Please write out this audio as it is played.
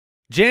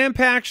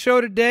Jam-packed show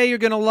today. You're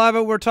going to love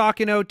it. We're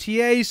talking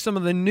OTAs, some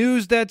of the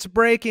news that's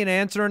breaking,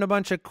 answering a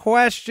bunch of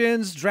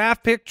questions,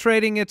 draft pick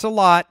trading. It's a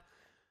lot.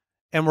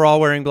 And we're all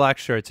wearing black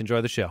shirts.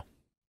 Enjoy the show.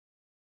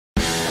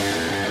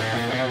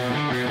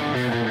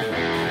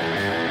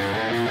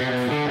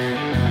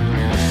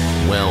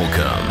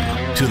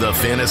 Welcome to the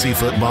Fantasy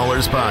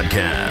Footballers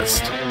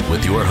Podcast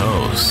with your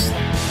hosts,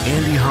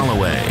 Andy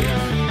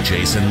Holloway,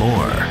 Jason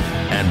Moore,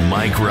 and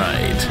Mike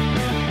Wright.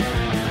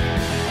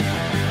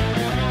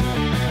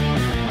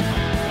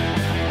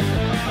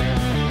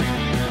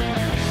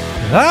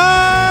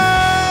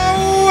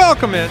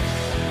 Welcome in.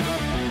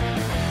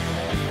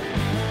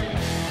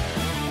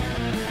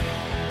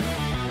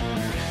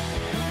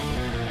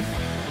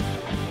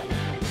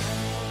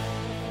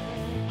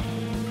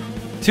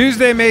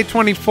 Tuesday, May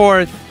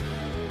 24th.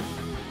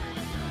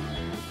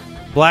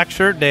 Black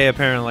shirt day,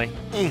 apparently.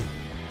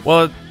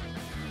 Well,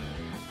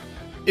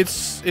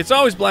 it's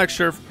always black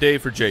shirt day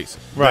for Jason.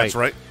 Right. That's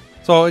right.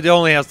 So it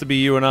only has to be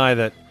you and I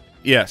that...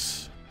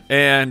 Yes.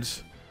 And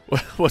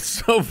what's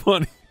so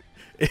funny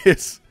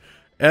is,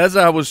 as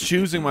I was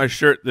choosing my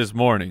shirt this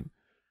morning,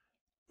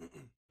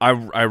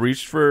 I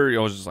reached for, I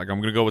was just like,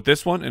 I'm going to go with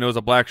this one, and it was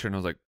a black shirt. And I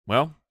was like,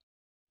 well,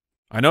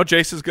 I know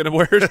Jason's going to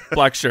wear a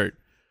black shirt.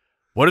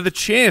 What are the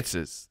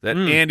chances that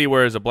Andy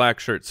wears a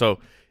black shirt? So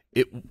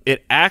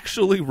it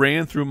actually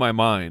ran through my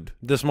mind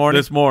this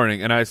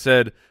morning, and I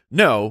said,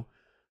 no,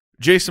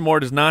 Jason Moore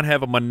does not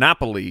have a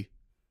monopoly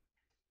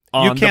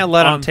on you can't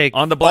let him take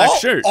on the black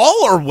shirt.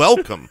 All are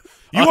welcome.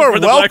 You are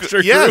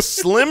welcome. Yes,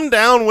 slim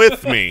down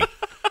with me.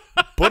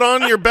 Put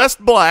on your best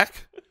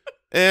black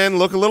and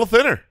look a little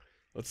thinner.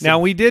 Now,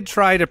 we did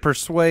try to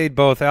persuade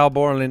both Al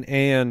Borland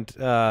and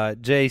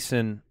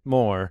Jason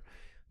Moore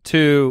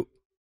to,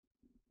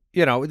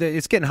 you know,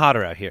 it's getting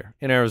hotter out here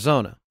in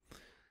Arizona.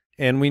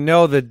 And we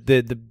know that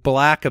the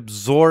black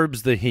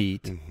absorbs the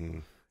heat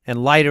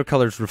and lighter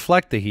colors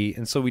reflect the heat.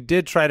 And so we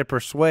did try to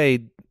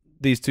persuade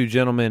these two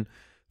gentlemen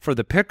for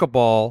the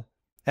pickleball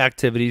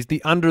activities,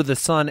 the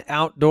under-the-sun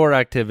outdoor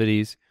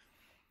activities,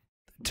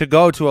 to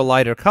go to a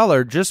lighter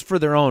color just for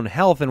their own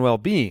health and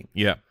well-being.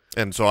 Yeah.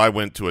 And so I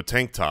went to a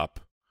tank top.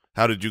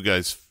 How did you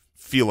guys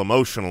feel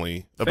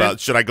emotionally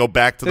about, should I go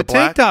back to the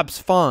black? Tank top's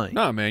fine.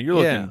 No, man,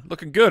 you're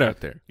looking good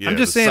out there. Yeah, I'm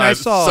just saying I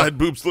saw... Side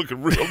boobs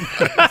looking real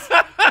nice.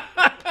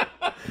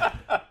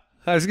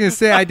 I was going to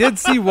say, I did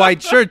see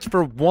white shirts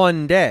for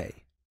one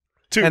day.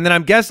 And then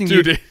I'm guessing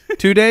 2 days.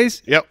 2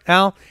 days? Yep.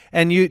 Al?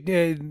 And you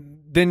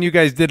then you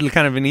guys did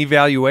kind of an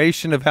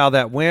evaluation of how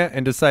that went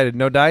and decided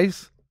no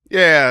dice?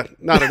 Yeah,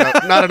 not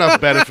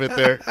enough benefit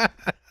there.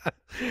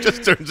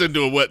 Just turns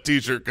into a wet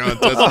T-shirt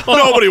contest.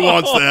 Nobody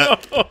wants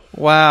that.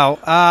 Wow.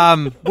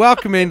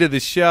 Welcome into the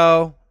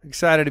show.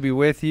 Excited to be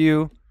with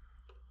you.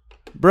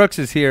 Brooks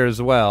is here as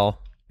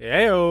well.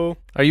 Heyo.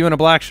 Are you in a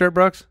black shirt,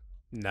 Brooks?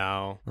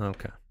 No.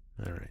 Okay.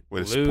 All right. Way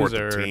to support the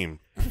Loser. team.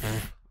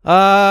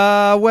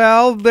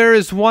 Well, there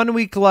is 1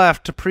 week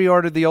left to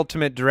pre-order the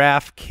Ultimate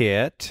Draft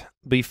Kit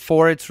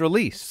before it's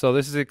released. So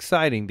this is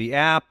exciting. The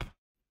app,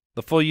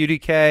 the full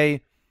UDK,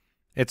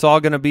 it's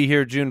all going to be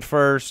here June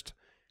 1st.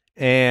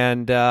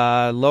 And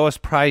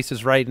lowest price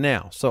is right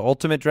now. So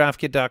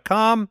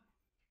ultimatedraftkit.com.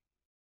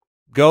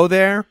 Go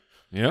there.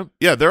 Yep.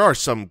 Yeah, there are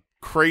some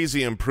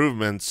crazy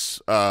improvements.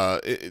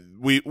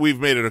 We've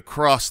made it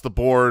across the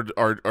board.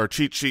 Our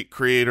cheat sheet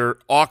creator,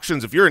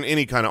 auctions, if you're in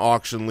any kind of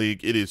auction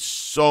league, it is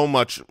so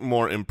much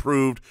more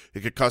improved. It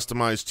could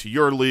customize to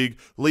your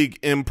league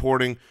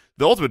importing.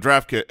 The Ultimate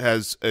Draft Kit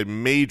has a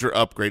major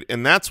upgrade,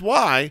 and that's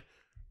why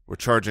we're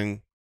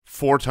charging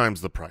 4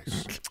 times the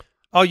price.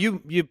 Oh,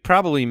 you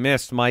probably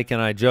missed Mike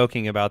and I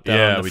joking about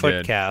that on the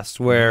Footcast,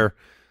 where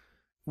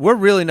we're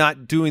really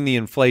not doing the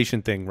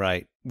inflation thing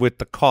right with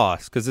the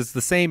cost, because it's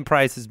the same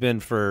price has been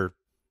for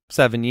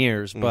 7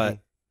 years, but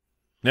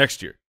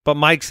next year. But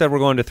Mike said we're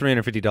going to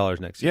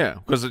 $350 next year. Yeah,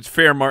 because it's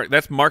fair market.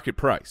 That's market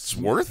price. It's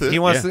worth it. He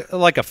wants to,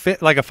 like a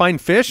fine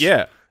fish.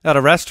 Yeah, at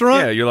a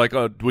restaurant. Yeah, you're like,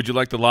 oh, would you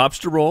like the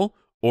lobster roll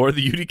or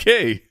the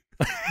UDK?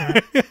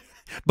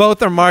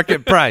 Both are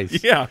market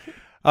price. Yeah.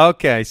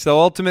 Okay, so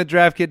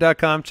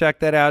ultimatedraftkit.com. Check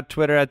that out.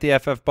 Twitter at the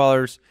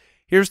FFBallers.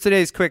 Here's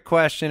today's quick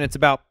question. It's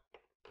about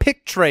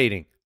pick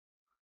trading.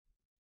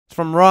 It's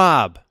from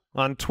Rob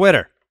on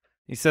Twitter.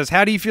 He says,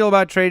 how do you feel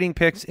about trading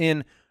picks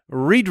in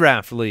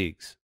redraft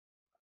leagues?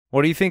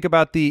 What do you think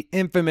about the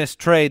infamous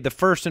trade, the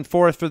 1st and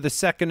 4th for the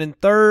 2nd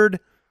and 3rd?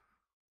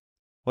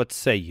 What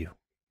say you?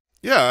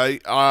 Yeah,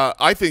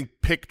 I think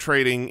pick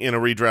trading in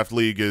a redraft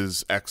league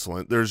is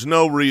excellent. There's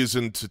no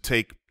reason to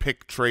take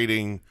pick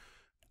trading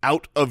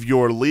out of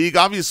your league.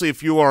 Obviously,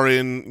 if you are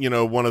in,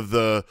 one of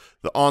the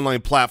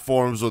online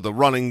platforms with a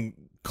running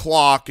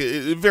clock,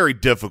 it's very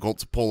difficult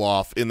to pull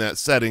off in that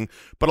setting.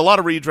 But a lot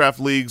of redraft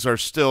leagues are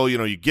still,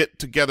 you get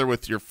together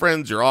with your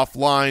friends, you're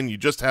offline, you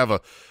just have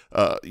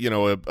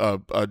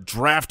a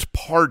draft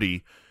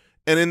party.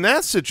 And in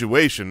that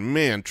situation,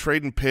 man,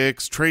 trading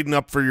picks, trading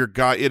up for your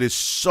guy, it is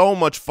so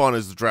much fun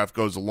as the draft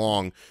goes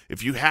along.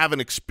 If you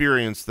haven't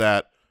experienced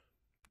that,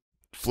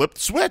 flip the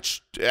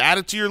switch, add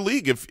it to your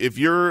league if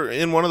you're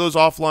in one of those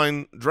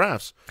offline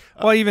drafts.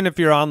 Well, even if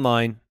you're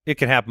online, it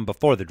can happen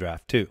before the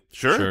draft too.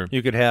 Sure.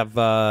 You could have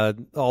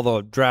all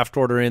the draft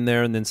order in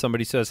there, and then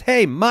somebody says,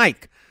 "Hey,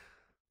 Mike,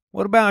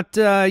 what about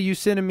you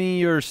sending me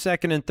your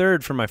second and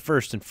third for my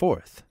first and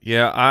fourth?"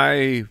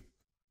 Yeah,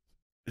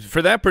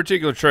 for that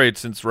particular trade,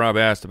 since Rob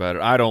asked about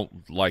it, I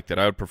don't like that.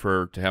 I would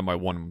prefer to have my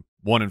 1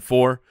 and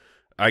 4.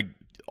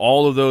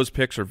 All of those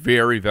picks are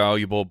very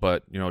valuable,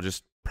 but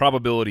just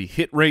probability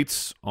hit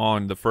rates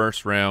on the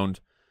first round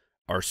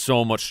are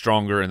so much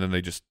stronger, and then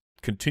they just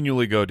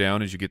continually go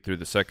down as you get through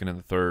the second and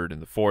the third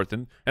and the fourth,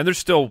 and there's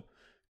still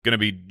going to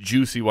be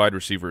juicy wide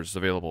receivers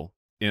available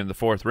in the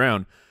fourth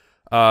round.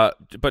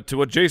 But to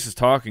what Jace is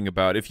talking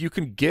about, if you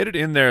can get it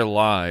in there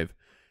live,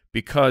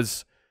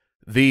 because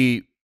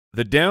the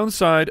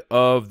downside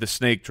of the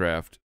snake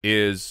draft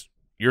is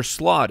you're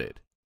slotted,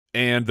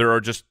 and there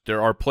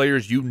are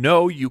players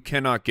you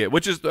cannot get,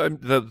 which is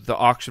the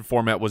auction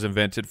format was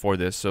invented for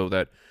this, so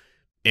that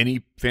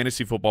any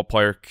fantasy football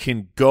player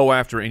can go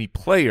after any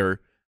player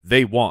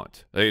they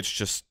want. It's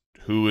just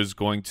who is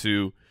going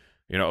to,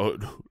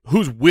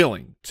 who's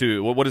willing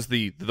to. What is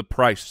the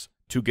price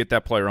to get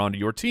that player onto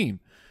your team?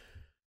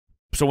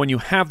 So when you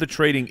have the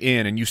trading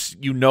in and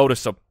you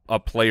notice a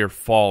player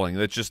falling,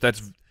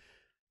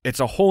 it's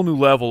a whole new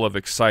level of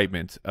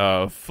excitement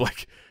of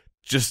like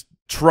just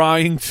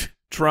trying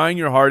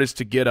your hardest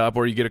to get up,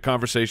 or you get a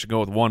conversation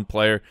going with one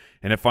player,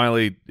 and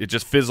it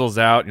just fizzles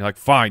out, and you're like,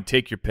 fine,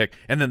 take your pick,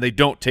 and then they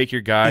don't take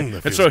your guy.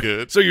 That feels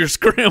good. So you're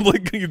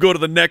scrambling. You go to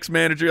the next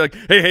manager. You're like,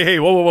 hey,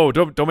 whoa,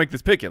 don't make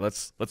this pick yet.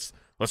 Let's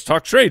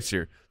talk trades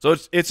here. So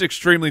it's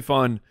extremely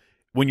fun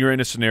when you're in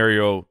a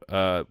scenario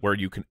where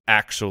you can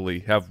actually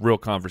have real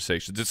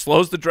conversations. It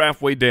slows the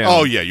draft way down.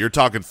 Oh yeah, you're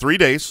talking 3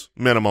 days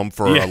minimum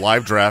for a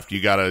live draft.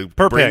 You got to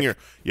bring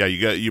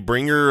you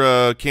bring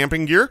your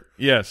camping gear.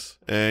 Yes,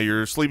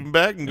 your sleeping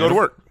bag, and go to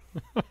work.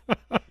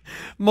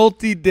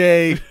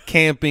 Multi-day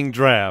camping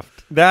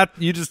draft. That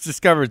you just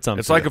discovered something.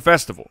 it's like a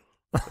festival.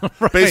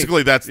 Right.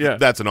 Basically, that's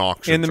an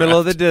auction in the middle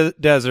of the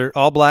desert,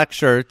 all black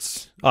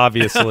shirts,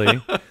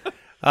 obviously.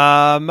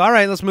 All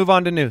right, let's move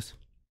on to news.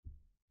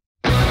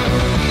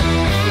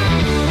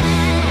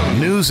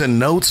 News and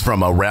notes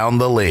from around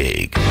the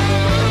league.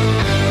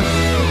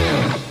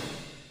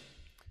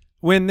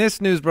 When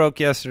this news broke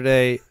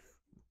yesterday,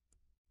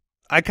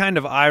 I kind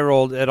of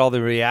eye-rolled at all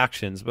the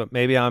reactions, but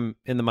maybe I'm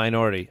in the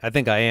minority. I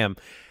think I am.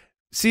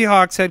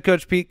 Seahawks head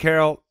coach Pete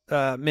Carroll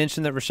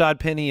mentioned that Rashad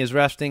Penny is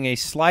resting a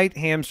slight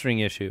hamstring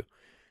issue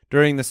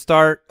during the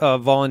start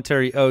of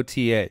voluntary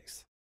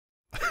OTAs.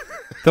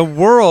 The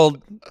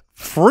world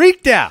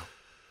freaked out.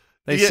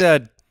 They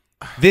said,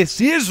 this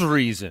is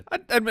reason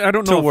I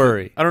don't know to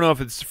worry. I don't know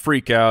if it's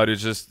freak out.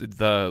 It's just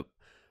the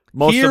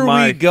most Here of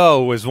my we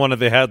go was one of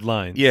the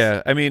headlines.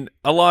 Yeah, I mean,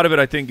 a lot of it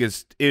I think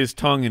is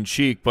tongue in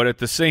cheek, but at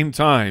the same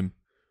time,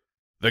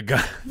 the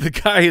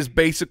guy has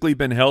basically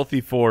been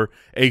healthy for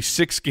a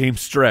 6-game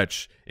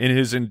stretch in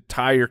his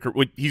entire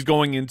career. He's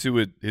going into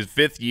his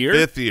 5th year.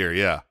 5th year,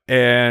 yeah.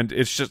 And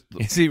it's just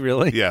Is he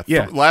really? Yeah.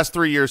 Yeah. Last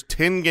 3 years,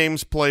 10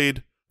 games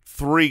played,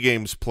 3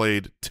 games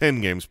played,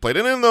 10 games played,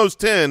 and in those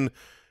 10.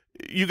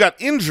 You got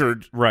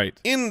injured, right?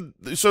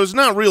 So it's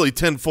not really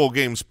 10 full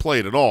games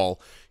played at all.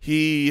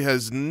 He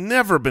has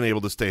never been able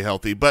to stay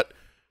healthy, but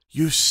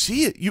you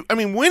see it. I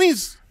mean, when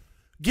he's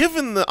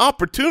given the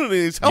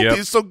opportunity, he's healthy.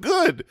 He's so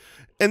good.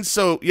 And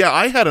so, yeah,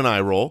 I had an eye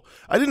roll.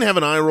 I didn't have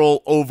an eye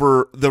roll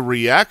over the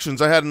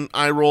reactions. I had an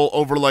eye roll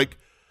over like,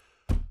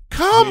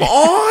 come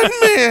on,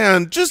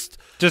 man, just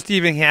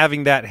even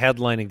having that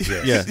headline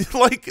exist. Yeah,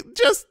 like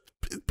just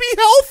be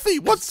healthy.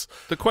 What's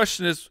the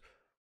question is?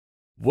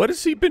 What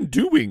has he been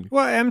doing?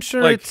 Well, I'm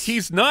sure like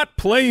he's not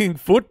playing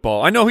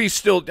football. I know he's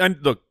still. And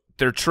look,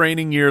 they're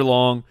training year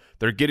long.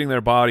 They're getting their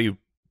body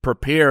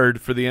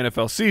prepared for the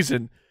NFL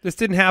season. This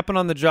didn't happen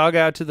on the jog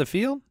out to the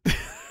field?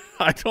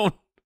 I don't.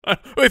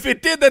 If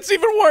it did, that's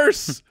even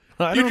worse.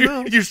 I don't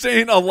know. You're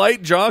saying a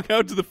light jog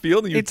out to the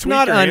field, and it's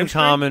not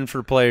uncommon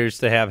for players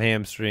to have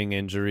hamstring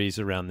injuries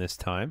around this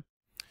time.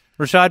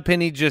 Rashad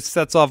Penny just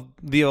sets off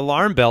the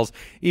alarm bells,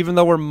 even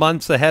though we're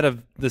months ahead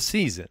of the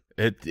season.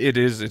 It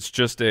is. It's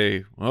just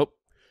here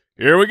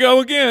we go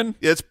again.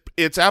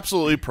 It's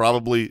absolutely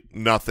probably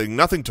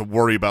nothing to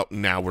worry about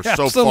now. We're so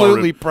far.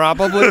 Absolutely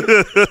probably.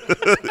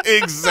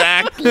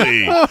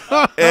 Exactly.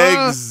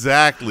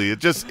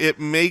 It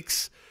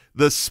makes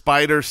the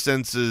spider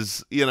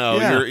senses,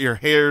 your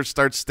hair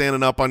starts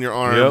standing up on your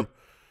arm. Yep.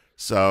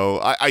 So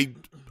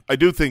I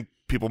do think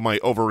people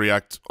might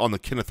overreact on the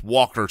Kenneth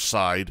Walker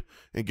side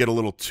and get a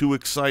little too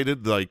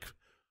excited, like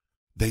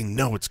they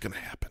know it's going to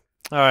happen.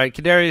 All right,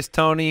 Kadarius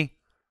Toney,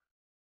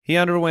 he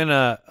underwent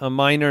a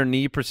minor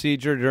knee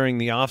procedure during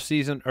the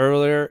offseason,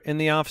 earlier in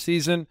the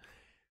offseason.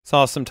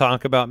 Saw some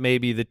talk about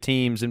maybe the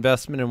team's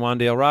investment in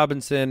Wan'Dale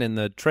Robinson, and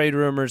the trade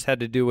rumors had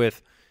to do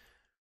with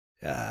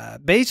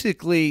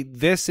basically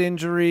this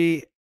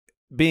injury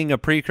being a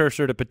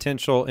precursor to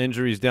potential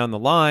injuries down the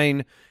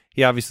line.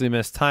 He obviously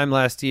missed time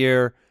last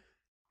year.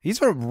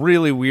 He's a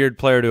really weird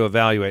player to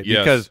evaluate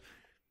because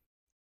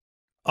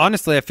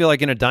honestly, I feel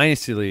like in a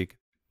dynasty league,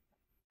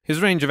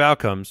 his range of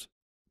outcomes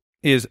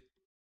is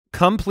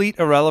complete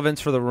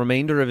irrelevance for the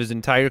remainder of his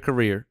entire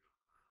career,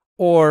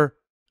 or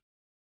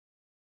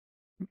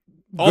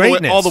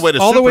greatness, all the way to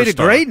superstar.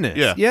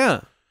 Greatness.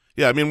 Yeah.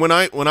 I mean, when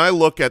I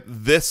look at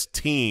this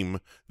team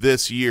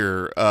this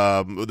year,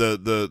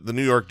 the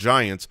New York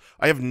Giants,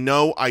 I have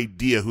no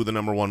idea who the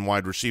number 1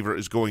 wide receiver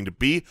is going to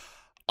be.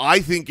 I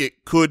think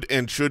it could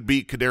and should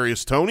be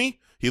Kadarius Toney.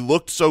 He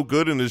looked so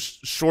good in his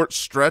short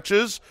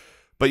stretches.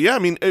 But yeah, I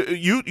mean,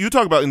 you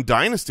talk about in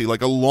Dynasty,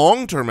 like a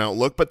long-term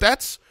outlook, but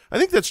I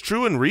think that's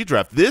true in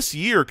redraft. This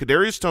year,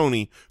 Kadarius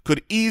Toney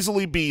could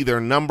easily be their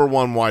number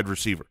 1 wide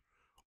receiver.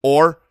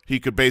 Or he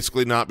could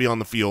basically not be on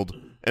the field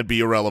and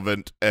be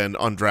irrelevant and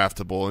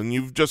undraftable. And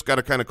you've just got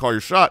to kind of call your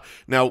shot.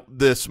 Now,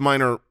 this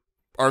minor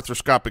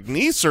arthroscopic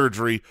knee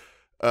surgery,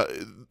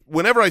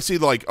 whenever I see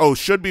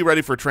should be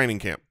ready for training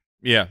camp.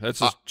 Yeah, that's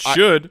just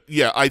should.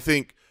 I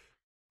think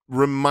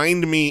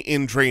remind me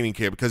in training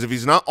camp, because if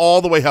he's not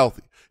all the way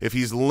healthy, if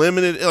he's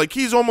limited, like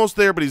he's almost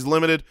there but he's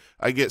limited,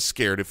 I get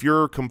scared. If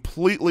you're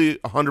completely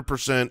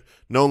 100%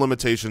 no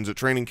limitations at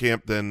training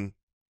camp, then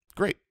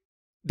great.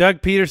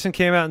 Doug Peterson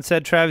came out and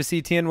said Travis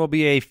Etienne will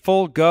be a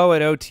full go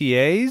at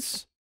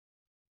OTAs.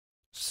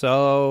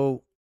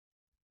 So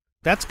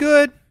that's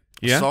good.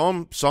 Yeah.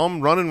 Saw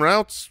him running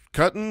routes,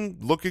 cutting,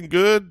 looking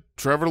good.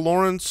 Trevor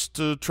Lawrence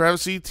to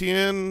Travis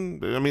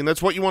Etienne. I mean,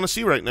 that's what you want to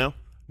see right now.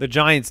 The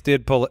Giants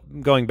did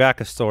going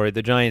back a story,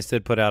 the Giants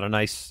did put out a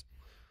nice,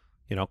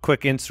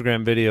 quick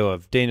Instagram video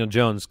of Daniel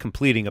Jones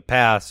completing a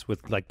pass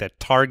with like that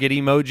target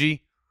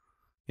emoji,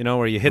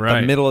 where you hit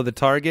the middle of the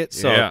target.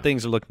 So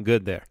things are looking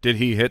good there. Did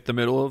he hit the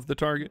middle of the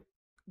target?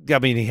 I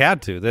mean, he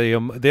had to. They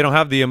don't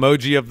have the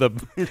emoji of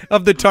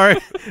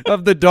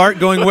the dart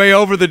going way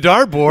over the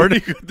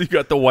dartboard. You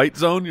got the white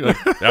zone. You're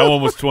like, that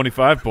one was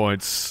 25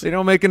 points. They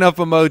don't make enough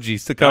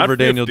emojis to cover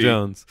Daniel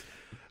Jones.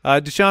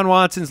 Deshaun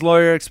Watson's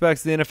lawyer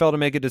expects the NFL to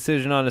make a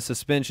decision on a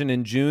suspension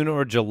in June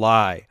or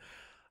July.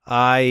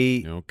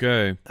 I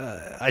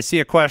see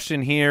a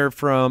question here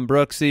from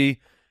Brooksy.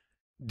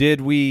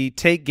 Did we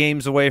take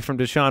games away from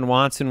Deshaun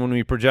Watson when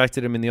we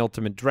projected him in the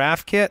ultimate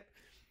draft kit?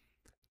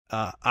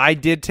 I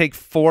did take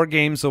 4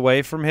 games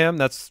away from him.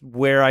 That's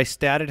where I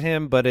statted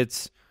him, but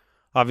it's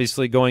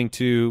obviously going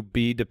to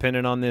be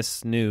dependent on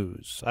this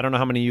news. I don't know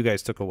how many you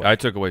guys took away. I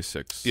took away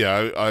 6.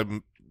 Yeah,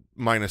 I'm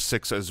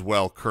 -6 as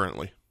well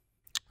currently.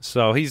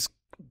 So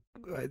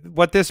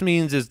what this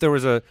means is there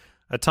was a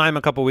time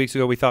a couple weeks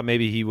ago we thought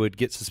maybe he would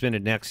get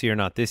suspended next year,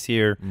 not this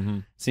year. Mm-hmm.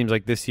 Seems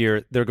like this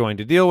year they're going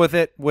to deal with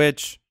it,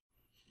 which,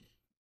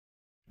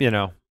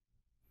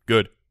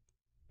 good.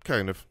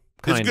 Kind of.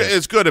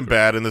 It's good and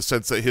bad in the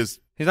sense that he's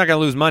not going to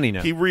lose money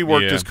now. He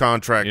reworked his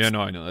contract. Yeah,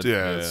 no, I know.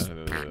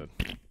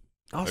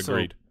 Also,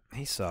 agreed.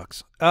 He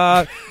sucks.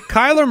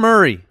 Kyler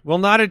Murray will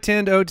not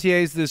attend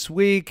OTAs this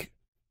week.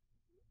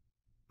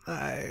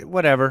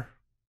 Whatever.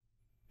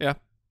 Yeah.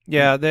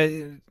 Yeah,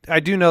 I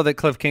do know that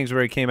Cliff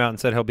Kingsbury came out and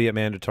said he'll be at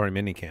mandatory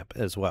minicamp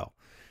as well.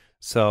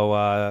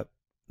 So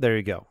there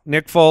you go.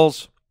 Nick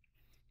Foles,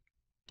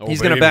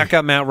 he's going to back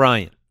up Matt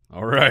Ryan.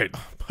 All right.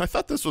 I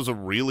thought this was a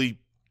really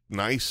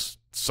nice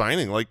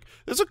signing. Like,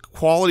 there's a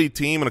quality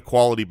team and a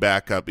quality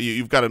backup.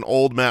 You've got an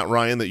old Matt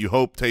Ryan that you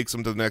hope takes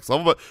him to the next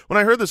level. But when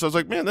I heard this, I was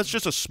like, man, that's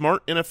just a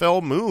smart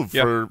NFL move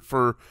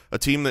for a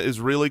team that is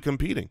really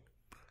competing.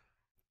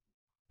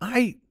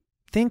 I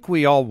think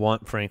we all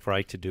want Frank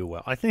Reich to do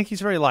well. I think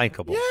he's very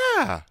likable.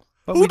 Yeah.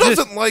 But who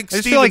doesn't like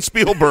Steven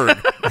Spielberg?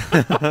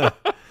 I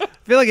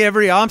feel like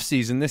every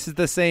offseason this is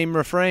the same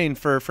refrain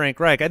for Frank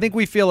Reich. I think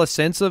we feel a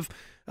sense of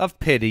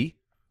pity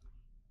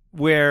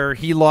where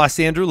he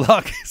lost Andrew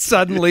Luck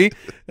suddenly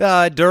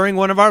during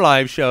one of our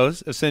live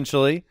shows,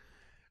 essentially.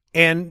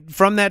 And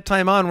from that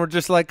time on, we're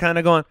just like kind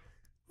of going,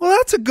 well,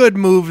 that's a good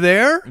move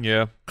there.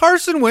 Yeah.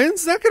 Carson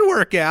Wentz, that could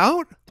work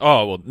out.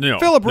 Oh, well, no.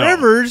 Phillip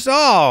Rivers,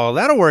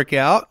 that'll work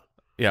out.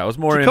 Yeah, it was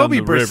more Jacoby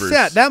in on the Brissett,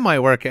 Rivers. that might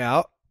work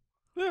out.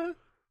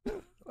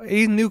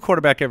 He's a new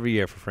quarterback every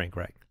year for Frank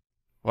Reich.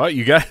 Well,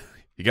 you got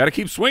to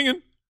keep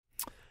swinging.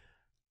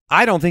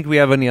 I don't think we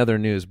have any other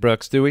news,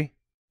 Brooks, do we?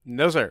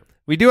 No, sir.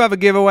 We do have a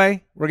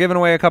giveaway. We're giving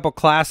away a couple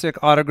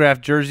classic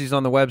autographed jerseys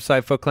on the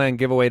website,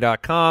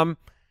 footclangiveaway.com.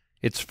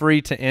 It's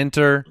free to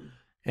enter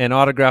an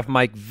autographed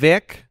Mike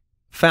Vick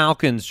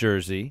Falcons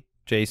jersey.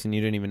 Jason,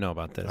 you didn't even know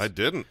about this. I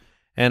didn't.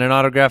 And an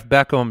autographed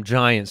Beckham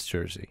Giants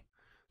jersey.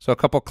 So a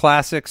couple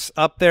classics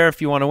up there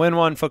if you want to win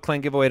one,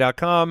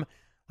 footclangiveaway.com.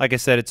 Like I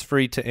said, it's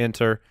free to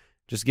enter.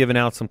 Just giving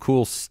out some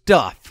cool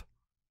stuff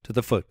to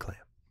the Foot Clan.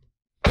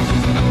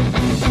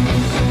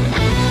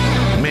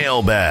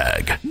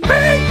 Mailbag.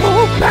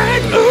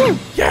 Mailbag. Ooh,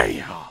 yeah.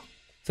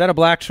 Is that a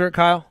black shirt,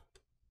 Kyle?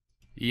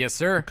 Yes,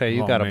 sir. Okay,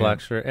 you got a black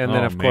shirt. And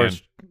then, of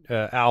course,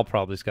 Al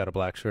probably's got a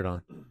black shirt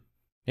on.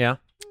 Yeah?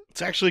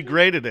 It's actually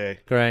gray today.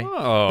 Gray.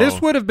 Oh.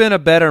 This would have been a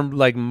better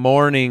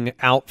morning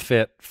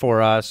outfit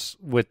for us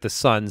with the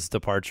Suns'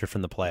 departure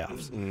from the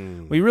playoffs.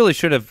 We really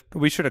should have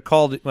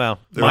called it. Well,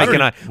 Mike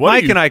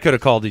and I could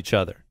have called each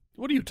other.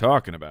 What are you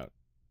talking about?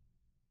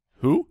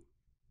 Who?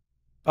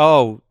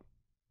 Oh,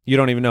 You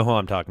don't even know who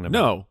I'm talking about.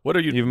 No. What are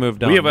you? You've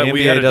moved on. We The had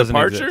NBA a doesn't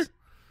departure. exist.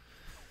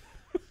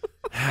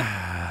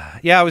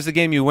 Yeah, it was the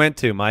game you went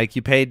to, Mike.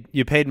 You paid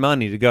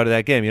money to go to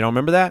that game. You don't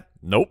remember that?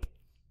 Nope.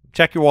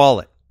 Check your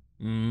wallet.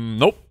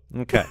 Nope.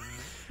 Okay.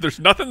 There's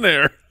nothing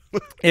there.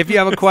 If you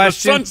have a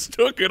question, The Suns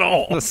took it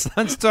all. the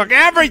Suns took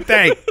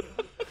everything.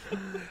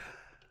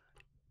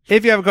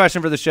 If you have a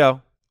question for the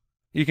show,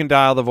 you can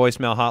dial the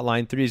voicemail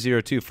hotline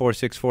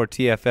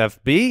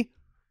 302-464-TFFB,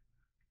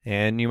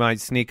 and you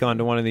might sneak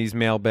onto one of these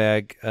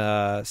mailbag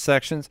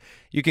sections.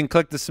 You can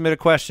click the submit a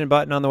question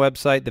button on the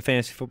website,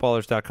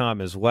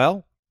 thefantasyfootballers.com as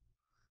well.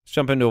 Let's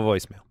jump into a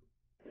voicemail.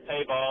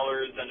 Hey,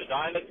 ballers. In a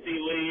Dynasty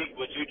League,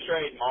 would you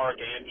trade Mark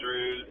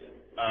Andrews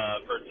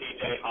for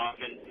T.J.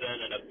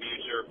 Hockenson and a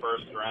future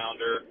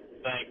first-rounder?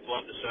 Thanks.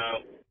 Love the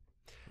show.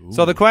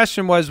 So the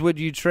question was, would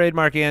you trade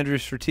Mark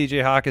Andrews for T.J.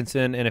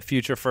 Hockenson and a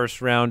future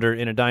first-rounder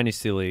in a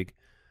Dynasty League?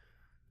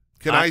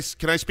 Can I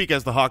speak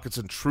as the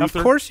Hockenson truther?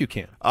 Of course you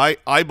can.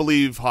 I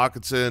believe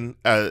Hockenson,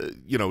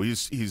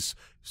 he's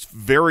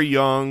very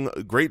young,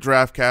 great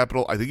draft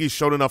capital. I think he's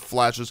shown enough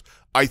flashes.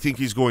 I think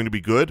he's going to be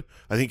good.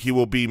 I think he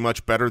will be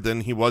much better than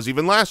he was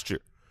even last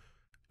year.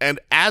 And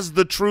as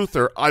the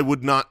truther, I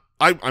would not –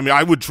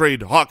 I would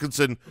trade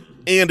Hockenson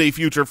and a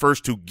future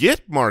first to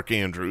get Mark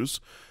Andrews.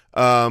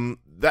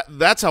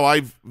 That's how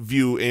I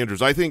view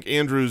Andrews. I think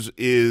Andrews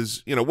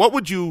is, what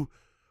would you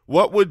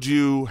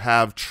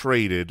have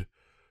traded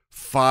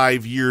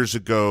 5 years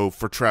ago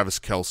for Travis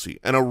Kelce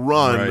and a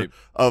run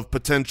of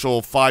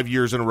potential 5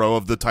 years in a row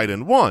of the tight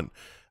end one?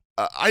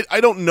 I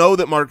don't know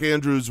that Mark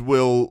Andrews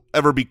will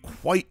ever be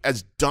quite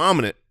as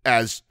dominant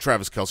as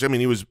Travis Kelce. I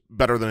mean, he was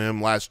better than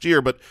him last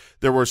year, but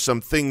there were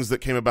some things that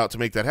came about to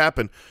make that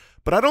happen.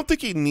 But I don't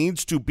think he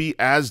needs to be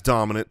as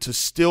dominant to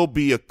still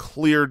be a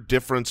clear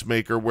difference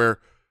maker where,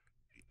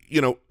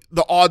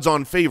 the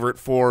odds-on favorite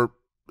for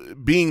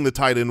being the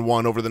tight end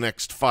one over the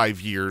next 5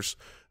 years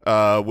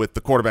with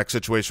the quarterback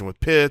situation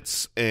with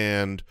Pitts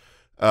and,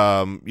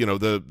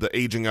 the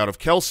aging out of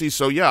Kelce.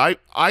 So, yeah,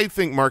 I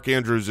think Mark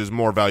Andrews is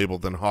more valuable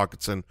than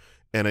Hockenson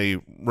and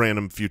a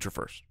random future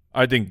first.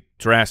 I think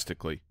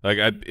drastically.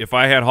 If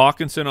I had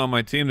Hockenson on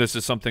my team, this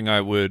is something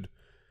I would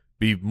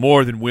be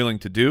more than willing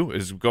to do,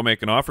 is go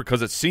make an offer,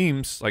 because it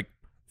seems like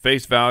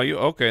face value,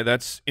 okay,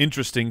 that's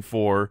interesting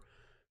for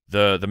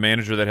the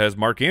manager that has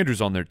Mark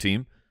Andrews on their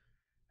team,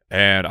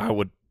 and I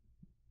would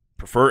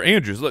prefer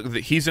Andrews. Look,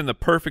 he's in the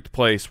perfect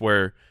place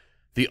where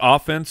the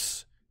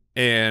offense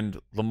and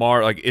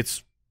Lamar,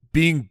 it's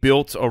being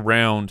built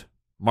around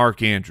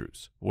Mark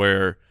Andrews,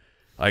 where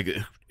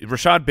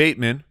Rashad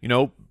Bateman,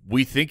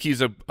 we think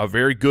he's a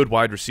very good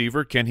wide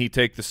receiver. Can he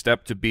take the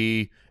step to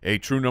be a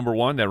true number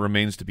one? That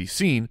remains to be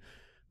seen.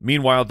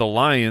 Meanwhile, the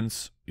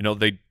Lions,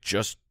 they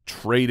just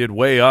traded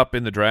way up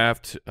in the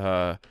draft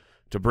to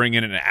bring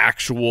in an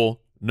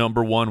actual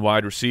number one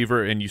wide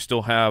receiver, and you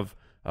still have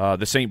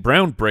the St.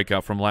 Brown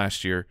breakout from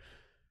last year.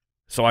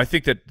 So I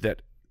think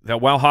that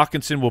while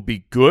Hockenson will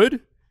be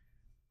good,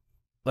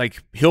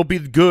 he'll be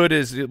good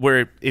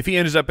where if he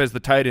ends up as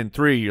the tight end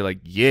 3, you're like,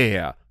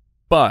 yeah,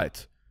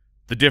 but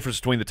the difference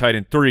between the tight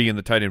end 3 and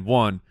the tight end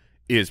 1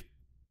 is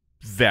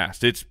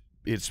vast. It's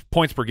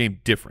points per game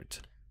different.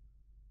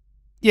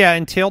 Yeah,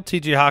 until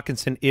T.J.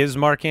 Hockenson is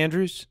Mark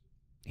Andrews,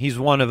 he's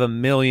one of a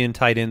million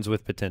tight ends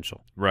with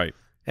potential. Right.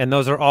 And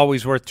those are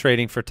always worth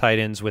trading for tight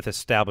ends with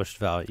established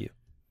value.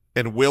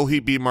 And will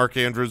he be Mark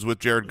Andrews with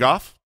Jared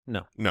Goff?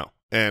 No. No.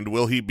 And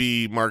will he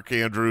be Mark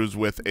Andrews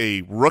with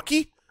a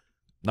rookie?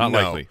 Not No.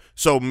 likely.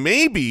 So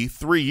maybe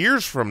 3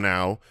 years from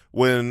now,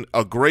 when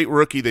a great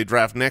rookie they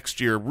draft next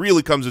year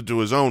really comes into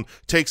his own,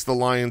 takes the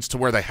Lions to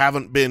where they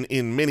haven't been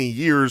in many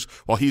years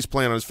while he's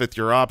playing on his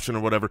fifth-year option or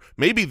whatever,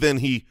 maybe then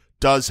he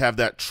does have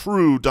that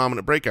true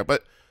dominant breakout.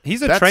 But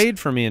he's a trade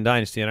for me in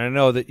Dynasty, and I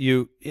know that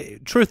you,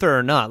 truther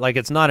or not,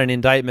 it's not an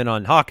indictment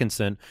on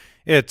Hockenson.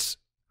 It's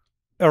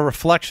a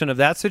reflection of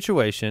that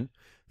situation.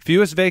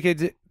 Fewest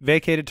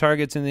vacated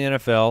targets in the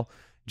NFL,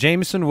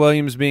 Jameson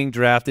Williams being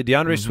drafted,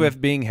 DeAndre Swift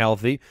being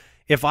healthy.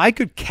 If I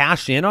could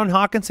cash in on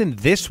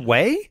Hockenson this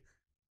way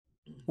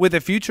with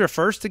a future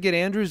first to get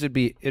Andrews,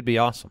 it'd be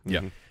awesome.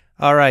 Yeah.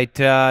 All right.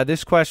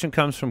 This question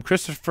comes from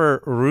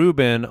Christopher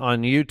Rubin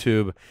on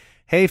YouTube.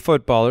 Hey,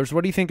 footballers,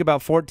 what do you think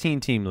about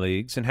 14-team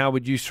leagues, and how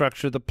would you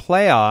structure the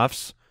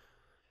playoffs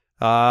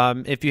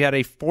if you had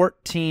a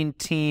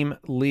 14-team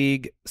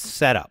league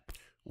setup?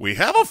 we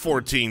have a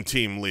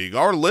 14-team league,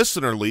 our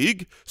listener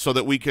league, so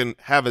that we can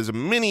have as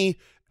many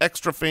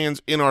extra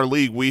fans in our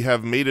league. We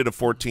have made it a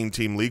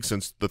 14-team league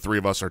since the three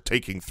of us are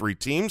taking 3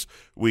 teams.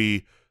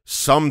 We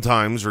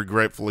sometimes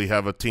regretfully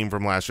have a team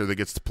from last year that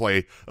gets to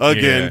play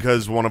again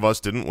because one of us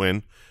didn't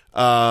win,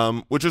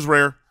 which is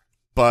rare,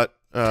 but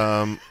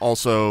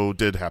also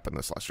did happen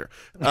this last year.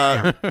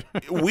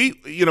 We,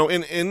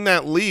 in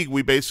that league,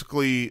 we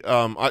basically,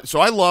 so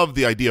I love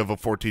the idea of a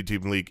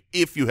 14-team league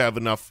if you have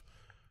enough,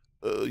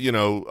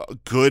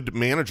 good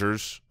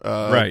managers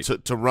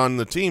to run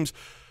the teams.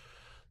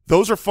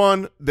 Those are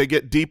fun. They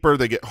get deeper.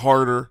 They get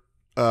harder.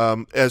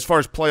 As far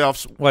as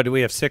playoffs, what do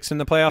we have 6 in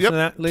the playoffs in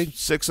that league?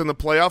 6 in the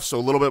playoffs, so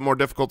a little bit more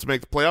difficult to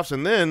make the playoffs.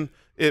 And then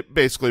it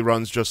basically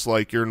runs just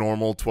like your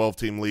normal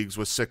 12-team leagues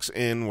with 6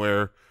 in,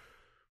 where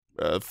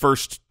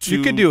first 2.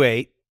 You could do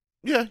 8.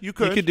 Yeah, you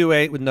could. You could do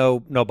 8 with no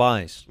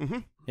buys. Mm-hmm.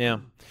 Yeah.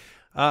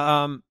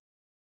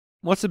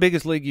 What's the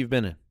biggest league you've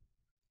been in?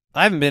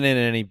 I haven't been in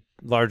any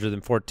larger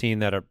than 14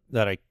 that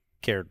I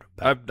cared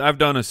about. I've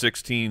done a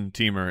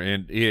 16-teamer,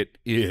 and it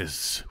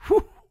is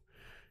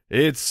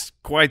it's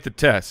quite the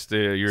test.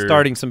 You're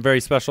starting some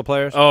very special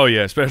players. Oh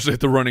yeah, especially at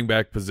the running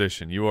back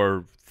position. You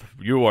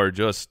are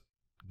just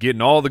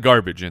getting all the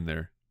garbage in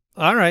there.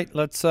 All right,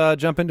 let's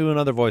jump into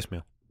another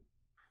voicemail.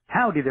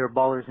 Howdy there,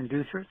 ballers and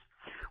deucers.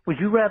 Would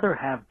you rather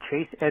have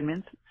Chase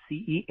Edmonds,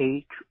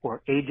 CEH,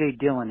 or A.J.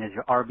 Dillon as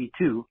your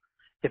RB2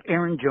 if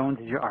Aaron Jones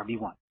is your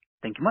RB1?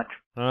 Thank you much.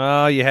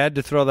 Oh, you had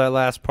to throw that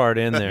last part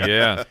in there.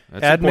 Yeah.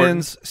 That's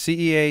Edmonds,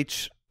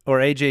 CEH,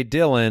 or A.J.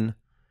 Dillon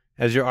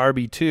as your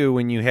RB2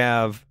 when you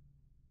have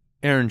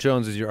Aaron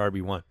Jones as your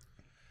RB1.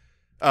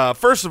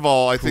 First of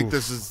all, I think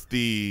this is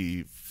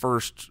the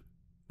first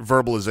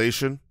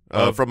verbalization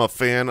from a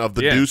fan of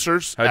the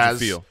Deucers. How'd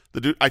you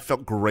feel? I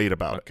felt great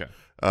about it. Okay.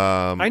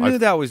 I knew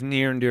that was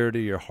near and dear to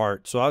your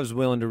heart, so I was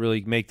willing to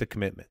really make the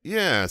commitment.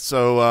 Yeah,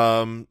 so,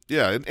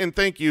 and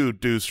thank you,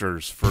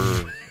 Deucers,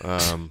 for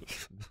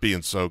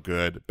being so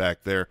good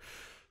back there.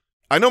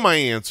 I know my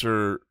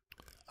answer.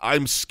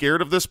 I'm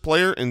scared of this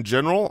player in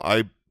general.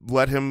 I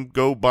let him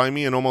go by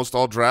me in almost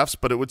all drafts,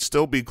 but it would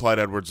still be Clyde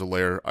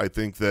Edwards-Helaire. I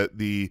think that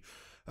the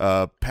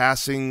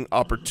passing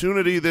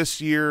opportunity this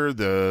year,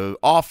 the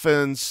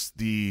offense,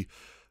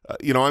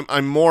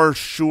 I'm more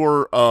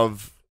sure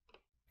of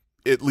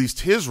at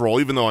least his role,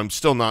 even though I'm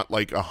still not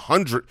like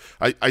 100.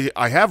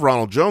 I have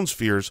Ronald Jones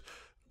fears,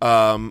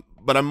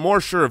 but I'm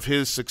more sure of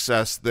his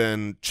success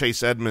than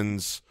Chase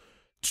Edmonds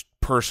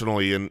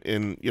personally. And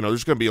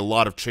there's going to be a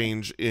lot of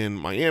change in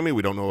Miami.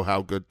 We don't know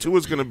how good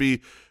Tua's going to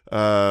be.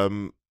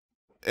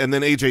 And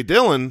then A.J.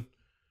 Dillon,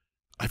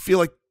 I feel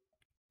like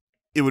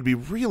it would be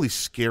really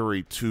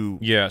scary to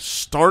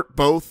start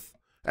both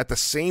at the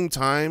same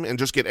time and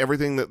just get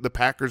everything that the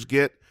Packers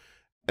get,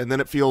 and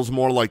then it feels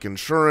more like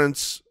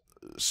insurance.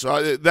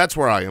 So that's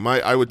where I am.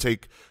 I would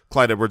take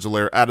Clyde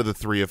Edwards-Helaire out of the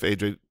 3 if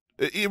AJ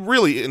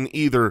really in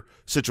either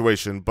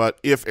situation, but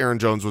if Aaron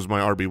Jones was my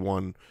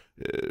RB1,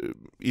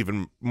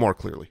 even more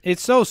clearly.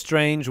 It's so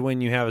strange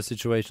when you have a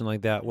situation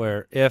like that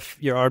where if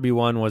your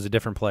RB1 was a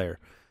different player,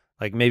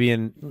 like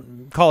maybe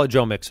call it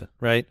Joe Mixon,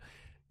 right?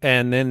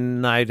 And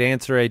then I'd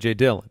answer A.J.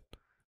 Dillon.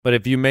 But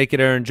if you make it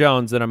Aaron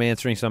Jones, then I'm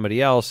answering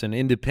somebody else, and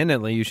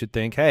independently you should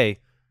think,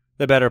 hey,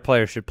 the better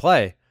player should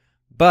play.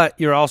 But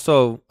you're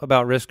also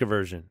about risk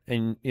aversion,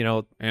 and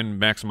and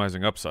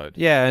maximizing upside.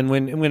 Yeah, and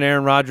when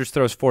Aaron Rodgers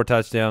throws 4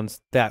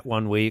 touchdowns that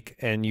 1 week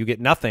and you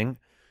get nothing,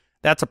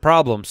 that's a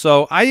problem.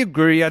 So I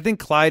agree. I think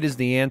Clyde is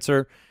the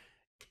answer.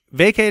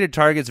 Vacated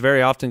targets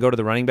very often go to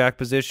the running back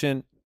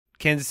position.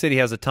 Kansas City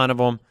has a ton of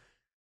them.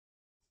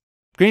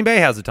 Green Bay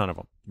has a ton of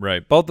them.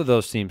 Right. Both of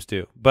those teams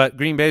do. But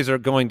Green Bay's are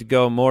going to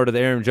go more to the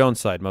Aaron Jones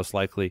side, most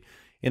likely,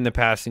 in the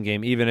passing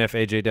game, even if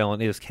A.J.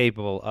 Dillon is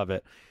capable of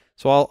it.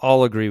 So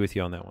I'll agree with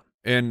you on that one.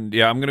 And,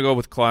 yeah, I'm going to go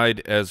with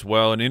Clyde as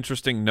well. An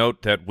interesting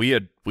note that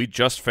we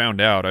just found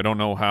out. I don't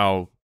know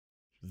how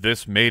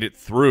this made it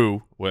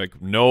through.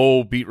 Like,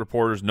 no beat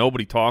reporters,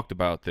 nobody talked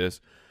about this.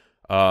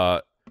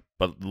 But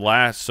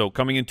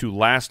coming into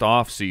last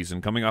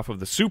offseason, coming off of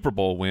the Super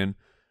Bowl win,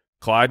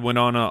 Clyde went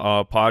on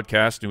a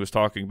podcast and he was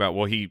talking about,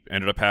 well, he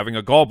ended up having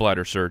a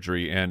gallbladder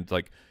surgery and,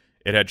 like,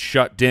 it had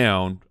shut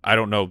down. I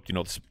don't know,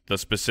 the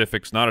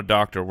specifics, not a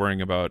doctor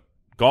worrying about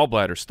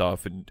gallbladder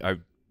stuff, and I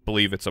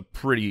believe it's a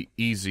pretty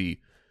easy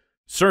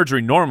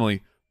surgery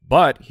normally,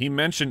 but he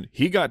mentioned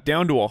he got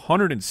down to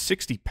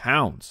 160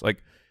 pounds.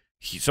 Like,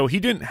 so he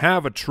didn't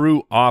have a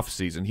true off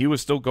season. He was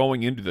still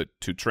going into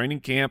training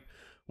camp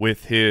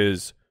with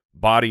his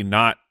body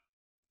not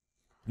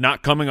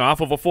coming off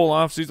of a full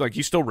off season. Like,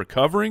 he's still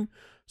recovering.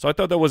 So I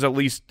thought that was at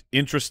least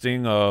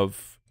interesting.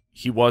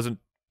 He wasn't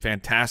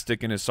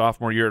fantastic in his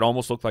sophomore year. It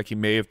almost looked like he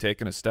may have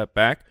taken a step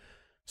back.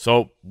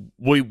 So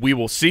we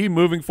will see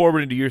moving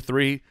forward into year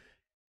 3.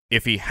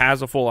 If he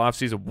has a full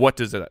offseason, what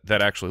does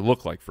that actually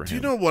look like for him? Do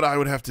you know what I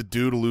would have to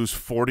do to lose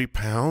 40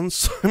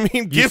 pounds? I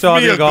mean, give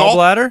me a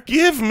gallbladder?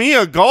 Give me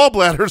a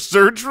gallbladder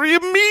surgery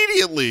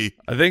immediately.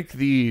 I think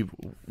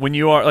when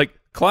you are, like,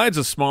 Clyde's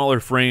a smaller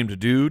framed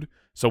dude,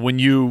 so when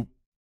you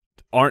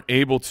aren't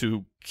able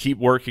to keep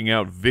working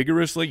out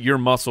vigorously, your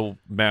muscle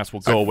mass will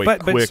go away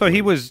quickly. But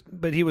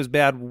he was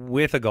bad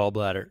with a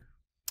gallbladder.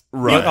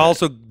 Right. But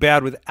also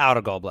bad without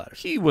a gallbladder.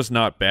 He was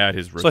not bad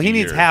his rookie So he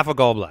needs year. half a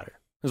gallbladder.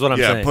 Is what I'm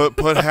saying. Yeah,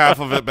 put half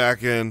of it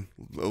back in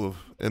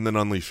and then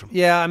unleash him.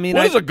 Yeah, I mean,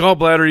 what does a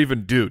gallbladder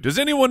even do? Does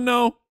anyone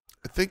know?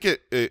 I think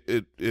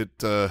it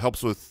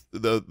helps with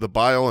the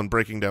bile and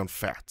breaking down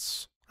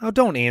fats. Oh,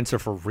 don't answer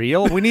for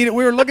real. We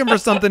were looking for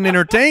something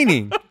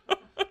entertaining.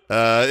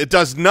 It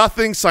does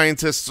nothing.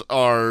 Scientists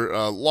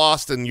are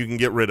lost, and you can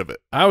get rid of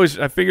it.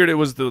 I figured it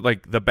was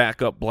the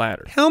backup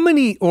bladder. How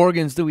many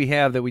organs do we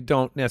have that we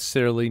don't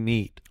necessarily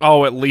need?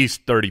 Oh, at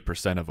least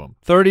 30% of them.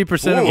 30%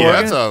 of organs?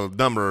 organs? That's a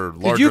number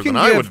larger than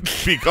I would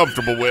be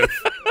comfortable with.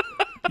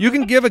 You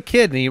can give a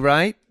kidney,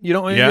 right? You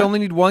don't. Yeah. You only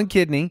need one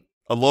kidney.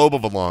 A lobe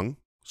of a lung.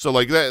 So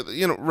like that,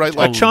 right?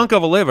 Like A chunk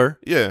of a liver.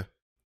 Yeah.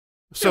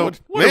 So what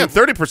man,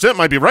 30%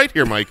 might be right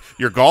here, Mike.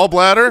 Your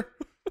gallbladder.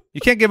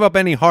 You can't give up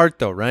any heart,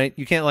 though, right?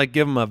 You can't like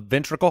give them a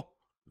ventricle.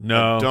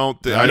 No,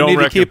 I You don't need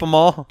to keep them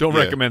all. Don't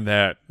Yeah. recommend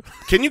that.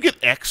 Can you get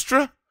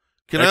extra?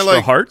 Can Extra I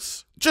like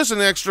hearts? just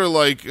an extra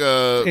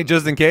Hey,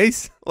 just in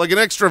case. like an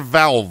extra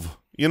valve?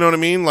 You know what I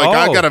mean? Like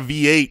I Oh. got a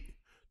V8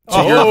 to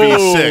your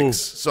V6.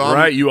 So I'm,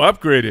 right, you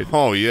upgraded.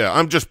 Oh yeah,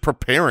 I'm just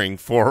preparing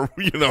for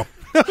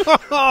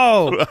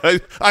Oh,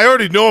 I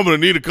already know I'm going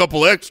to need a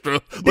couple extra.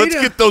 Let's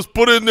don't- get those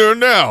put in there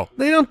now.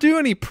 they don't do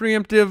any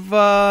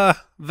preemptive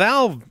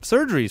valve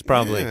surgeries,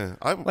 probably. Yeah,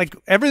 Like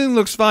everything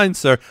looks fine,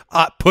 sir.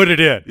 Put it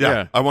in.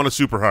 Yeah. I want a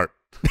super heart.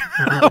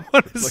 I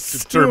want to Like to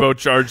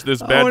turbocharge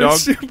this I bad want a dog.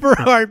 super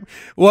hard.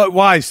 What?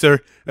 Why, sir?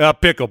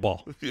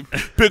 Pickleball.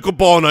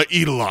 Pickleball and I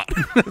eat a lot.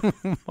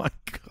 Oh my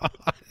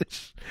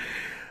gosh.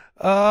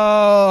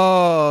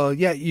 Oh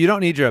yeah. You don't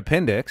need your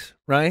appendix,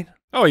 right?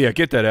 Oh yeah,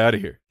 get that out of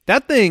here.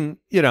 That thing,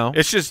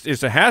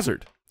 It's a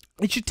hazard.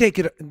 you should take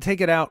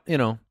it out,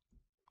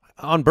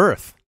 on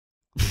birth.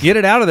 Get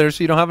it out of there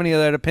so you don't have any of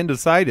that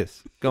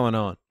appendicitis going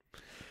on.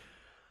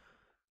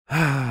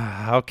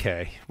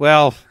 Okay.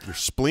 Well, Your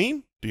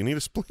spleen? Do you need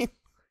a spleen?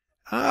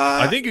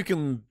 I think you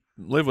can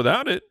live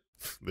without it.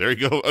 There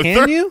you go.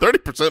 Can you?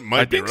 30% might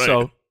I be think right.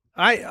 so.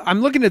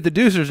 I'm looking at the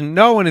Deucers, and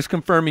no one is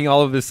confirming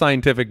all of this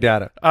scientific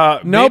data.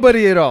 Maybe-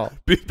 Nobody at all.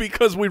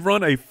 because we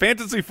run a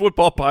fantasy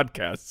football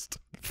podcast.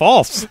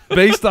 False,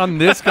 based on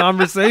this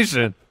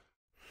conversation.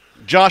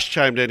 Josh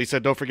chimed in. He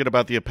said, don't forget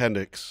about the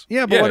appendix.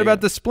 Yeah, but Yeah, what about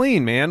yeah. the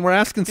spleen, man? We're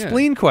asking Yeah.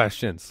 spleen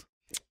questions.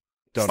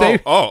 Don't Stay-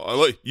 know.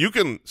 Look, you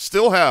can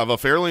still have a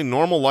fairly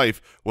normal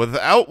life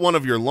without one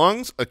of your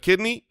lungs, a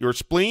kidney, your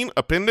spleen,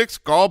 appendix,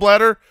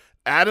 gallbladder,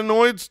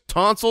 adenoids,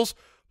 tonsils,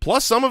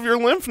 plus some of your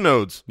lymph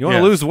nodes. You want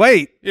Yeah. to lose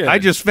weight? Yeah. I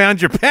just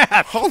found your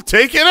path. I'll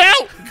take it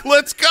out.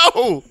 Let's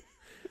go.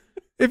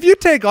 If you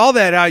take all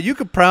that out, you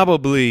could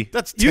probably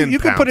That's you 10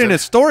 could put pounds. in a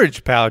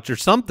storage pouch or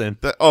something.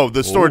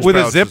 The storage With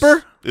a pouch is-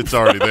 zipper? it's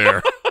already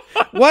there.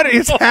 What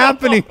is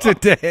happening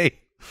today?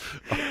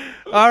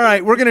 All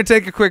right, we're going to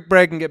take a quick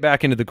break and get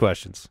back into the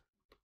questions.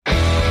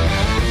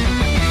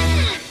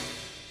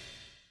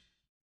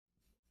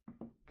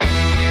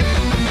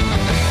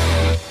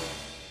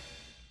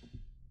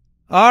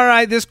 All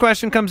right, this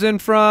question comes in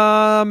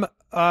from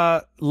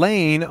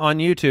Lane on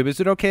YouTube. Is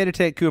it okay to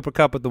take Cooper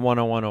Kupp with the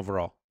 101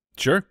 overall?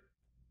 Sure.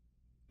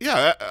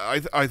 Yeah,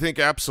 I think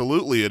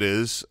absolutely it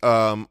is.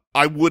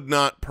 I would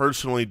not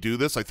personally do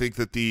this. I think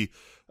that the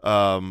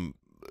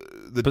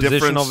Positional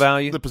difference,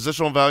 value? the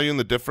positional value, and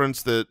the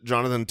difference that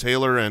Jonathan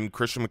Taylor and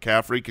Christian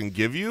McCaffrey can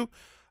give you,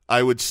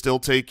 I would still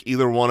take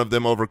either one of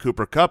them over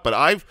Cooper Kupp. But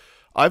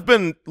I've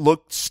been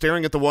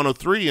staring at the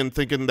 103 and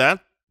thinking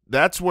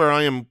that's where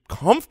I am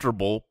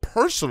comfortable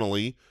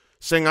personally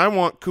saying I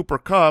want Cooper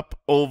Kupp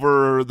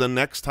over the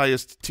next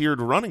highest tiered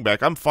running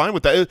back. I'm fine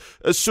with that,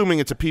 assuming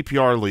it's a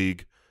PPR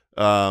league.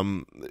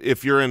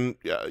 If you're in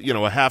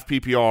a half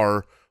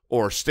PPR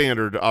or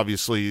standard,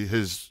 obviously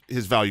his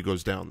value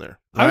goes down there.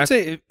 I would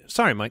say –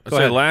 sorry, Mike. Go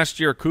ahead.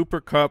 Last year,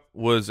 Cooper Kupp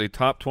was a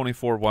top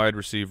 24 wide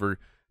receiver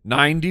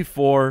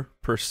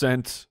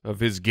 94% of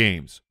his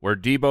games, where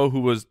Debo, who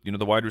was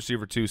the wide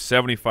receiver 2,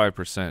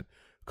 75%.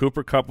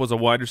 Cooper Kupp was a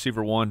wide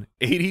receiver 1,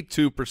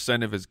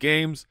 82% of his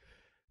games.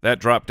 That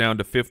dropped down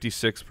to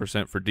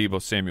 56% for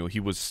Debo Samuel. He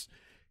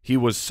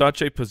was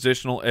such a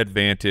positional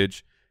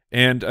advantage,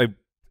 and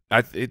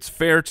it's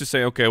fair to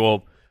say, okay,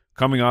 well,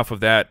 coming off of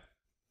that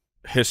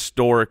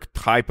historic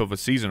type of a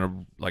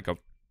season, like a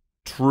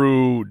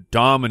true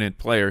dominant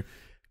player,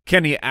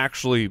 can he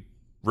actually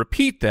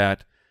repeat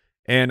that?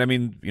 And I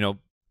mean,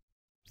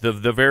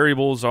 the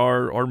variables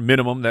are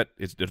minimum. That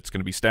it's going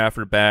to be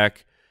Stafford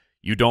back.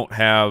 You don't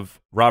have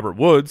Robert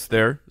Woods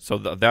there, so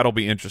that'll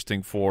be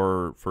interesting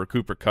for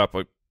Cooper Kupp,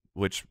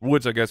 which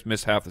Woods, I guess,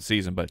 missed half the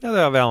season. But Yeah, they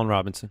have Allen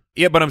Robinson.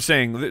 yeah, but I'm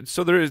saying,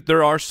 so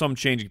there are some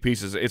changing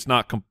pieces. It's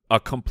not a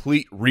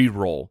complete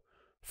re-roll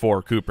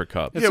for Cooper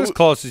Kupp. It's as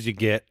close as you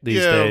get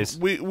these days.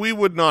 We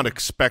would not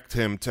expect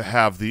him to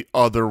have the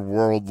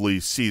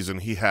otherworldly season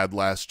he had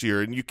last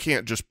year, and you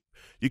can't just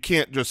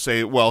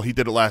say, well, he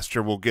did it last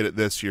year, we'll get it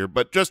this year.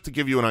 But just to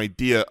give you an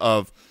idea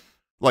of,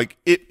 like,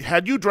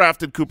 had you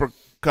drafted Cooper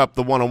Kupp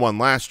the 101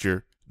 last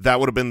year, that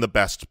would have been the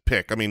best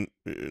pick. I mean,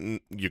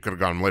 you could have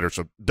gone him later,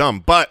 so dumb.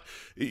 But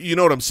you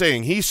know what I'm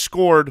saying. He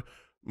scored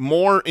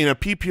more in a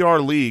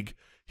PPR league.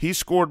 He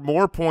scored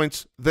more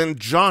points than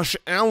Josh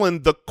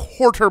Allen, the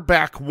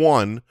quarterback,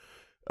 won.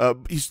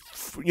 He's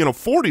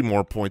 40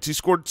 more points. He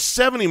scored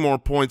 70 more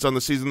points on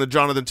the season than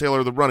Jonathan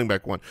Taylor, the running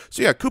back, won.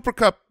 So yeah, Cooper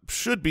Kupp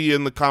should be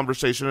in the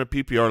conversation in a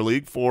PPR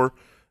league for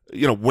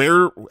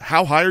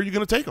how high are you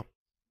going to take him?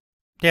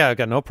 Yeah, I've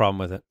got no problem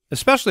with it,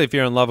 especially if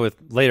you're in love with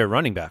later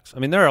running backs. I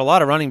mean, there are a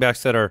lot of running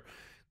backs that are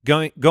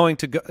going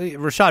to go.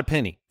 Rashad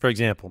Penny, for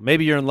example.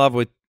 Maybe you're in love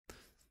with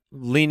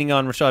leaning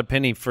on Rashad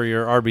Penny for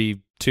your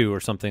RB2 or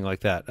something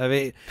like that. I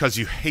mean, Because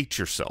you hate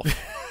yourself.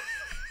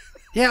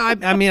 Yeah,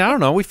 I mean, I don't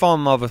know. We fall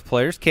in love with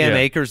players. Cam Yeah.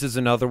 Akers is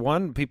another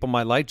one people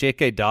might like.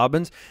 J.K.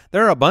 Dobbins.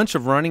 There are a bunch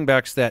of running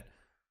backs that,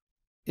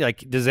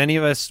 like,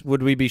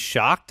 would we be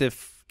shocked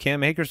if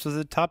Cam Akers was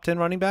a top 10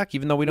 running back,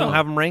 even though we don't No.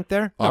 have him ranked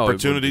there? No, it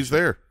Opportunities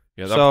there.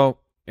 Yeah, So,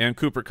 and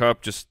Cooper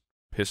Kupp, just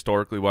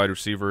historically wide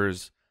receiver,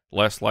 is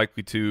less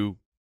likely to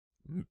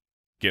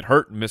get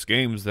hurt and miss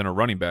games than a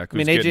running back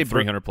who's getting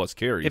 300-plus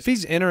carries. if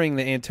he's entering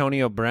the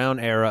Antonio Brown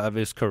era of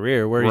his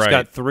career, where he's Right.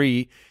 got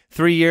three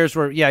years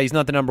where, yeah, he's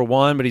not the number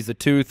one, but he's the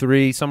 2,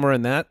 3, somewhere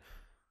in that,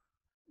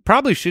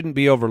 probably shouldn't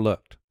be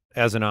overlooked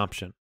as an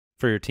option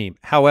for your team.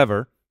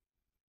 However,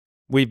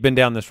 we've been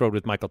down this road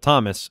with Michael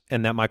Thomas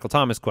and that Michael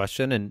Thomas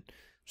question, and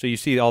so you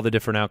see all the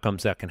different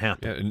outcomes that can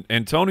happen. Yeah, and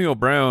Antonio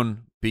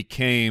Brown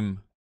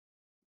became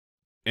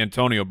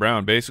Antonio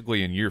Brown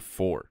basically in year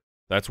 4.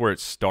 That's where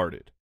it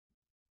started.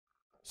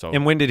 So,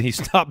 And when did he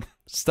stop?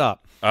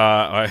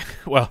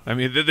 Well, I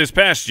mean, this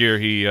past year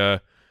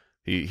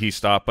he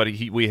stopped, but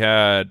we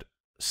had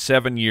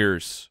 7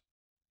 years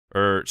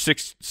or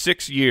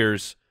six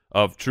years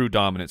of true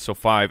dominance, so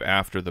 5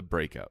 after the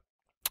breakout.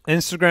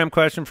 Instagram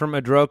question from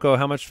Adroko: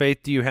 how much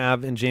faith do you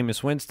have in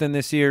Jameis Winston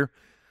this year?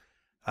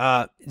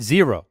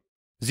 Zero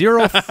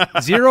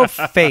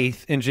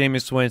faith in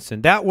Jameis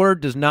Winston. That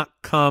word does not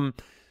come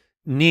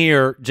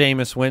near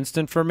Jameis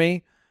Winston for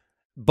me,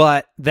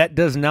 but that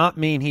does not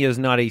mean he is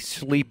not a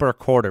sleeper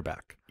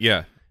quarterback.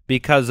 Yeah.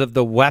 Because of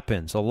the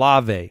weapons,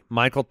 Olave,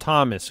 Michael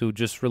Thomas, who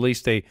just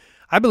released I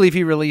believe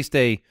he released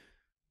a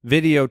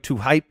video to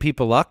hype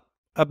people up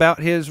about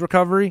his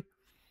recovery,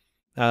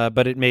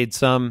 but it made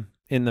some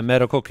in the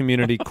medical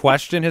community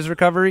question his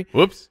recovery.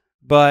 Whoops.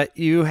 But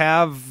you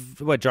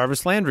have,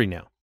 Jarvis Landry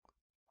now.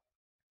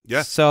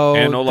 Yeah. So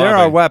And Olave. there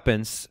are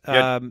weapons.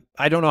 Yeah.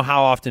 I don't know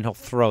how often he'll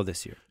throw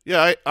this year.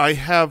 Yeah,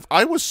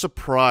 I was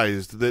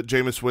surprised that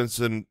Jameis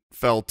Winston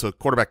fell to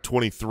quarterback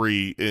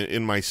 23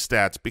 in my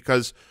stats,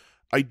 because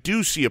I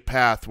do see a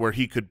path where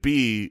he could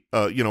be,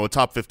 a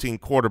top 15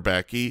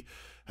 quarterback. He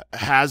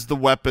has the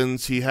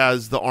weapons, he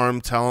has the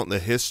arm talent, the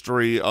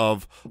history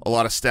of a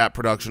lot of stat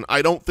production.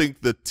 I don't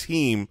think the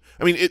team.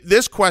 I mean,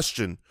 this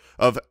question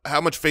of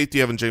how much faith do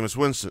you have in Jameis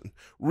Winston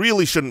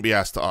really shouldn't be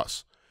asked to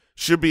us.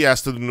 Should be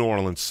asked to the New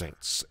Orleans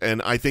Saints,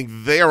 and I think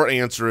their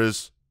answer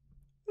is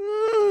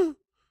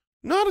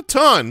not a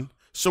ton.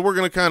 So we're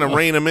going to kind of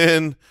rein him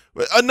in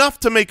enough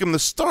to make him the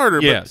starter.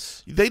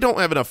 Yes. But they don't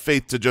have enough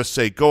faith to just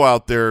say, go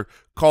out there,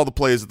 call the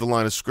plays at the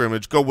line of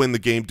scrimmage, go win the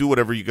game, do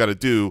whatever you got to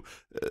do.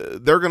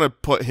 They're going to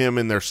put him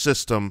in their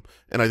system,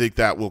 and I think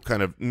that will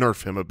kind of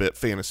nerf him a bit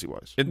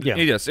fantasy-wise.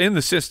 Yes, in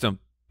the system,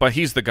 but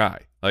he's the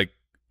guy. Like,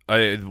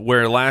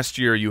 where last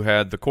year you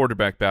had the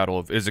quarterback battle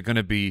of, is it going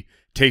to be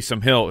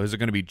Taysom Hill? Is it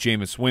going to be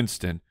Jameis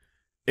Winston?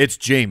 It's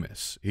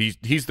Jameis.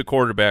 He's the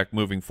quarterback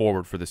moving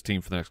forward for this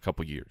team for the next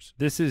couple of years.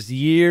 This is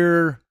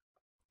year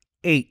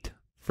 8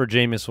 for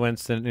Jameis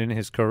Winston in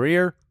his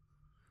career,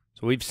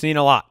 so we've seen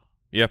a lot.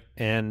 Yep.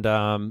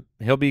 And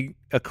he'll be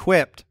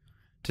equipped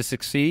to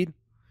succeed.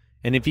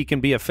 And if he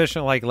can be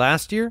efficient like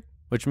last year,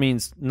 which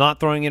means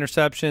not throwing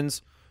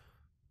interceptions,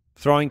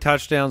 throwing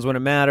touchdowns when it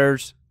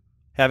matters,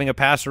 having a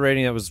passer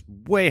rating that was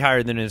way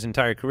higher than his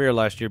entire career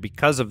last year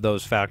because of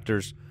those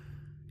factors,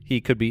 he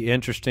could be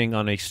interesting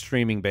on a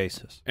streaming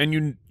basis. And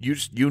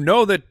you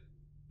know that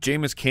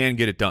Jameis can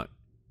get it done.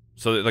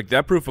 So like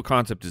that proof of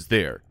concept is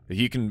there.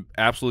 He can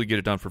absolutely get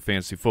it done for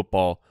fantasy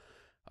football.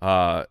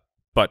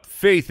 But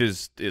faith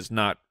is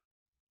not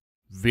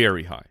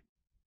very high.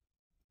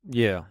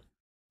 Yeah.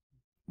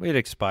 It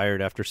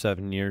expired after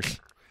 7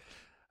 years.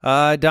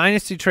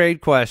 Dynasty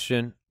trade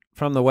question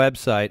from the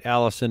website,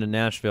 Allison in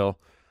Nashville.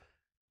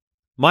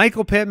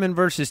 Michael Pittman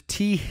versus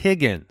T.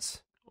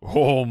 Higgins.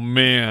 Oh,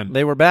 man.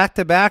 They were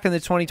back-to-back in the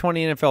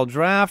 2020 NFL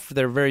Draft.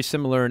 They're very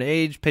similar in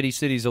age. Pity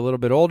City's a little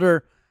bit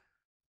older.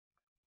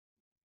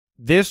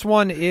 This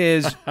one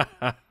is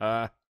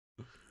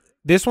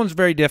this one's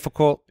very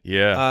difficult.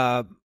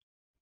 Yeah.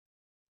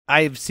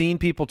 I've seen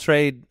people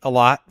trade a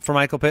lot for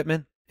Michael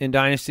Pittman in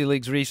Dynasty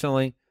Leagues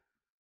recently.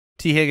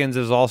 T. Higgins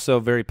is also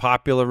very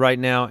popular right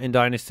now in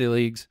Dynasty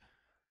Leagues.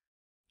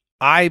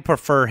 I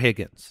prefer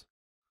Higgins.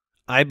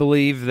 I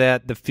believe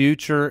that the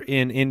future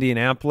in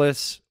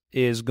Indianapolis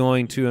is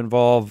going to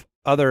involve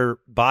other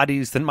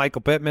bodies than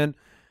Michael Pittman.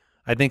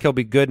 I think he'll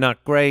be good,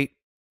 not great,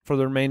 for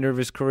the remainder of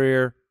his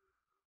career.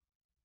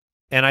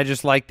 And I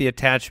just like the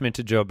attachment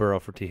to Joe Burrow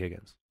for T.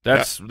 Higgins.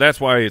 That's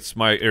why it's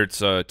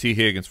T.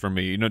 Higgins for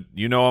me.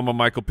 You know I'm a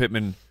Michael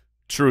Pittman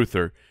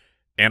truther,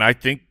 and I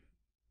think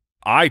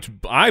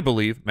I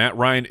believe Matt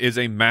Ryan is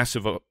a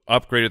massive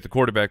upgrade at the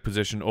quarterback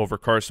position over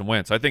Carson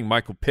Wentz. I think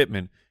Michael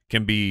Pittman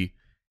can be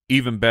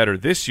even better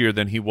this year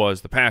than he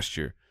was the past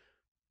year.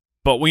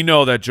 But we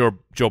know that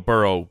Joe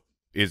Burrow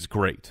is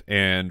great,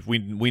 and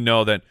we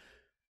know that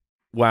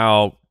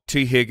while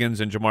T. Higgins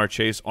and Jamar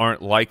Chase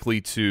aren't likely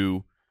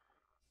to,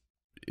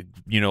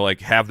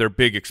 have their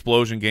big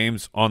explosion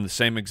games on the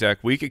same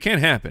exact week, it can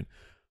happen.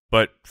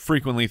 But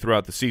frequently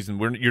throughout the season,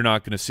 you're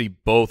not going to see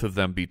both of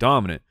them be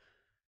dominant.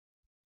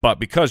 But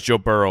because Joe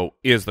Burrow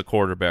is the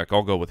quarterback,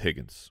 I'll go with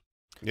Higgins.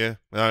 Yeah.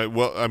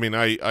 Well, I mean,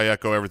 I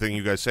echo everything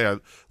you guys say. I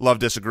love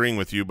disagreeing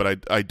with you,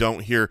 but I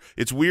don't hear –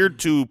 it's weird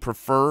to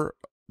prefer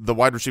the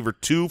wide receiver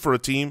 2 for a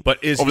team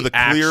but is over he the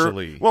clear.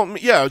 Actually? Well,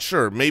 yeah,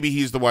 sure. Maybe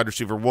he's the wide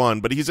receiver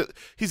 1, but he's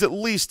at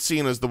least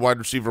seen as the wide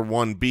receiver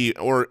 1B,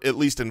 or at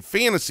least in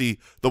fantasy,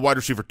 the wide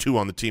receiver 2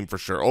 on the team for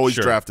sure. Always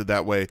drafted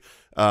that way.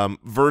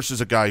 Versus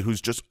a guy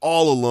who's just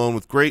all alone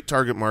with great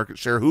target market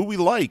share, who we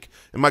like,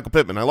 and Michael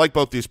Pittman. I like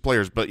both these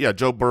players, but yeah,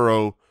 Joe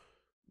Burrow,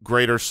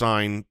 greater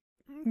sign,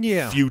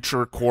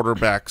 future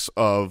quarterbacks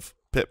of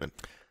Pittman.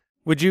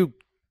 Would you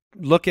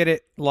look at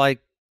it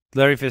like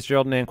Larry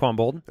Fitzgerald and Anquan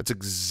Bolden? That's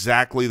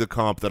exactly the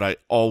comp that I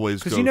always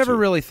go to. Because you never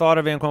really thought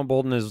of Anquan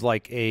Bolden as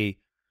like a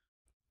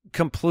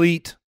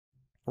complete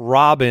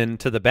Robin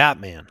to the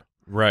Batman.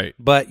 Right.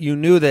 But you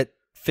knew that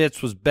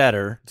Fitz was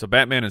better. It's a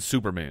Batman and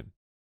Superman.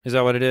 Is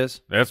that what it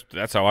is?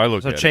 That's how I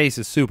look at it. So Chase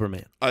is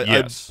Superman.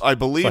 Yes. I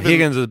believe So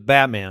Higgins is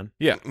Batman.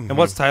 Yeah. And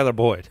what's Tyler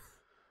Boyd?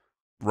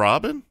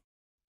 Robin?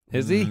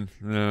 Is he?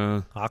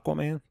 No.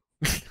 Aquaman?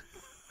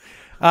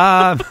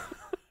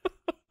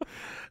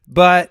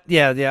 But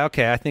yeah,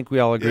 okay. I think we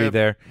all agree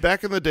there.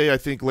 Back in the day, I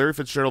think Larry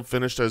Fitzgerald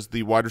finished as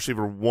the wide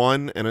receiver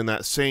 1, and in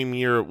that same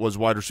year it was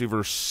wide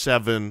receiver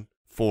 7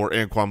 for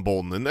Anquan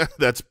Bolden. And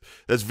that's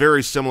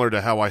very similar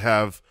to how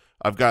I've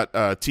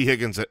got T.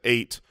 Higgins at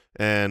 8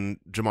 and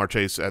Jamar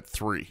Chase at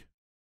 3.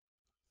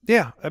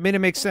 Yeah, I mean, it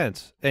makes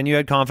sense. And you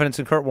had confidence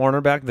in Kurt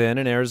Warner back then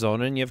in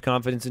Arizona, and you have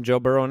confidence in Joe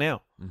Burrow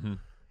now. Mm-hmm.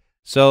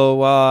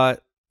 So,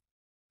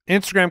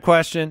 Instagram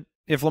question,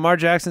 if Lamar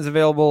Jackson's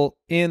available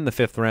in the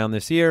 5th round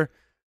this year,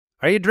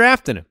 are you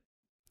drafting him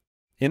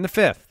in the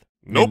 5th?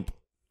 Nope.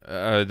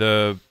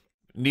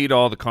 Need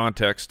all the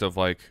context of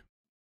like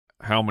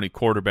how many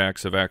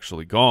quarterbacks have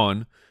actually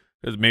gone.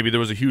 Because maybe there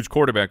was a huge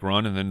quarterback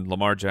run, and then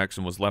Lamar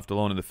Jackson was left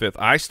alone in the 5th.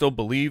 I still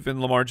believe in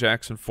Lamar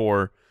Jackson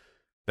for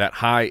that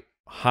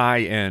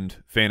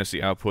high-end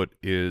fantasy output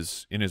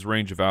is in his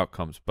range of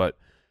outcomes, but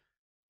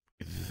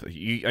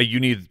you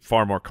need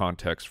far more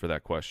context for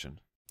that question.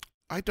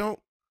 I don't.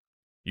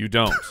 You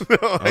don't.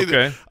 No,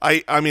 Okay.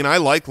 I mean, I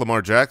like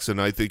Lamar Jackson.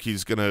 I think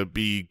he's going to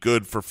be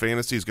good for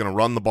fantasy. He's going to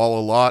run the ball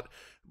a lot,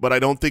 but I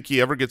don't think he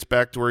ever gets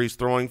back to where he's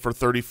throwing for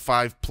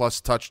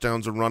 35-plus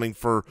touchdowns and running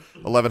for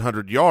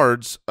 1,100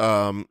 yards.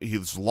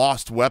 He's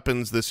lost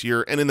weapons this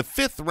year. And in the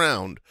 5th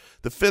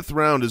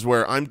round is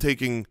where I'm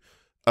taking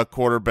a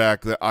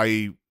quarterback that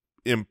I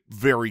am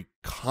very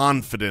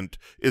confident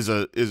is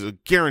a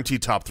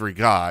guaranteed top 3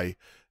 guy,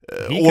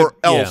 or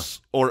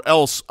else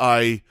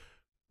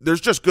there's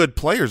just good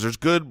players. There's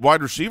good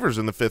wide receivers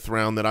in the 5th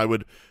round that I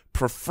would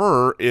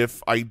prefer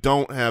if I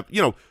don't have,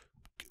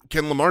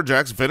 can Lamar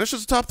Jackson finish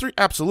as a top 3?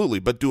 Absolutely.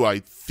 But do I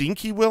think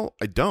he will?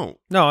 I don't.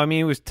 No, I mean,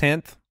 he was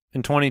 10th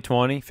in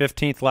 2020,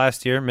 15th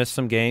last year, missed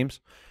some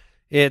games.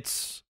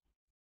 It's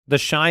the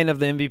shine of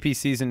the MVP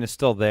season is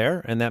still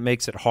there, and that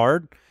makes it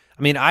hard.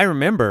 I mean, I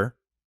remember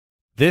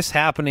this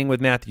happening with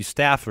Matthew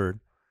Stafford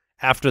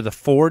after the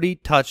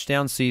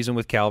 40-touchdown season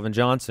with Calvin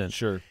Johnson.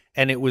 Sure.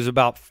 And it was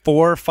about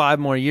 4 or 5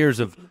 more years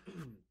of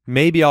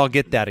maybe I'll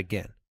get that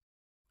again.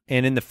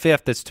 And in the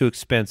 5th, that's too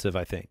expensive,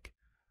 I think.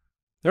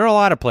 There are a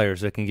lot of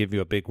players that can give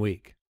you a big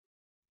week.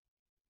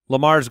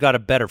 Lamar's got a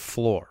better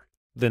floor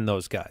than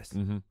those guys.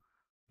 Mm-hmm.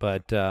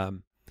 But,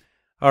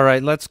 all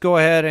right, let's go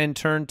ahead and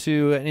turn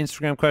to an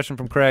Instagram question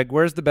from Craig.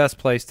 Where's the best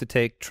place to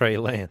take Trey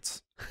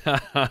Lance?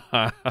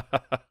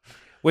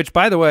 Which,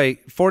 by the way,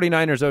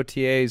 49ers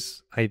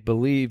OTAs, I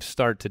believe,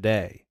 start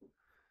today.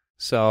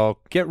 So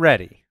get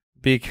ready.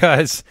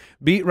 Because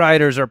beat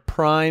writers are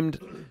primed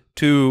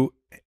to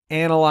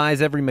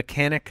analyze every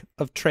mechanic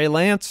of Trey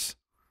Lance.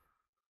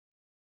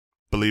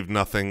 Believe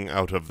nothing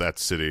out of that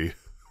city.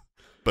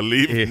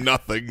 Believe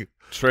nothing.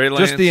 Trey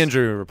Lance. Just the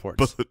injury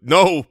reports.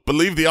 No,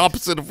 believe the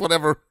opposite of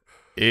whatever.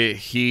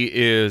 He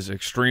is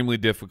extremely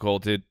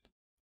difficult.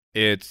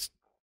 It's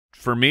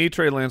for me,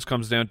 Trey Lance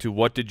comes down to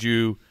what did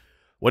you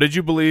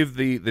believe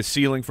the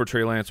ceiling for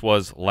Trey Lance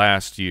was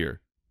last year?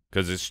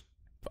 Because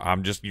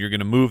you're going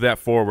to move that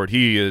forward.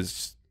 He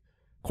is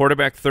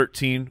quarterback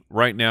 13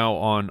 right now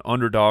on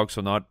underdog,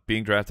 so not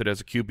being drafted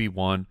as a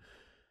QB1.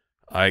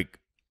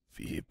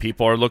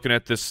 People are looking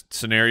at this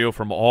scenario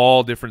from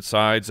all different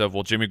sides of,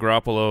 well, Jimmy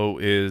Garoppolo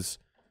is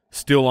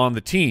still on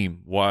the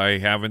team. Why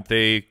haven't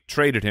they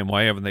traded him?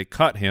 Why haven't they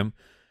cut him?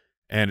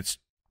 And it's,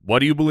 what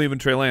do you believe in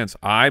Trey Lance?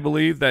 I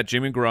believe that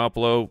Jimmy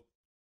Garoppolo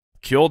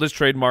killed his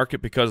trade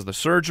market because of the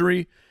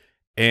surgery,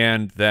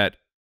 and that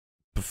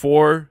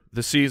before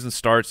the season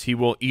starts, he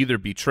will either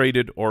be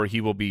traded or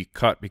he will be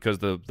cut because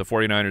the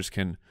 49ers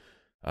can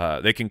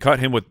cut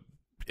him with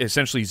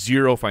essentially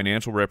zero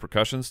financial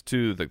repercussions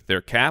to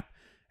their cap,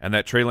 and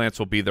that Trey Lance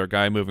will be their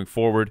guy moving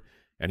forward,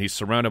 and he's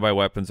surrounded by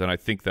weapons, and I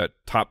think that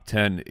top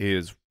 10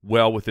 is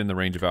well within the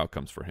range of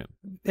outcomes for him.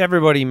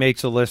 Everybody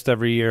makes a list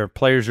every year of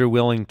players you're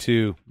willing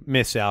to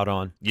miss out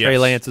on. Yes. Trey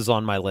Lance is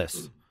on my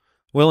list.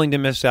 Willing to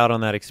miss out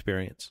on that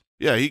experience.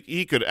 Yeah,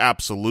 he could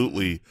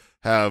absolutely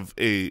have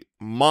a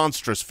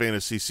monstrous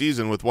fantasy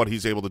season with what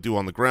he's able to do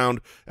on the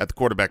ground at the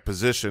quarterback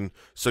position.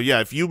 So,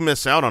 yeah, if you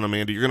miss out on him,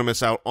 Andy, you're going to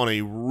miss out on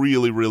a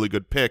really, really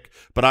good pick.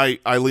 But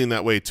I lean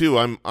that way too.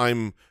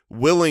 I'm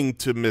willing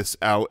to miss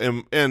out.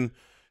 And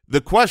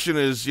the question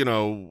is,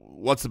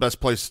 what's the best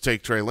place to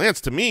take Trey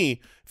Lance? To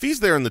me, if he's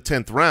there in the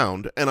 10th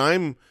round and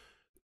I'm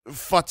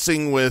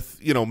futzing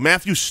with,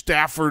 Matthew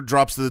Stafford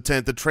drops to the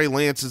 10th, and Trey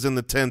Lance is in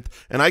the 10th,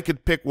 and I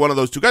could pick one of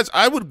those two guys,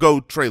 I would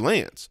go Trey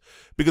Lance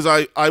because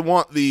I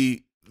want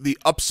the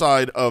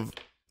upside of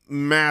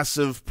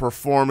massive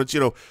performance.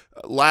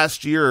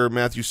 Last year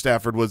Matthew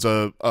Stafford was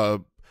a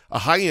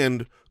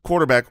high-end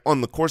quarterback on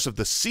the course of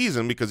the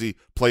season because he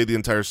played the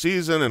entire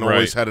season and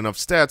always had enough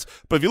stats.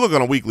 But if you look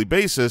on a weekly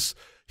basis,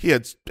 he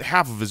had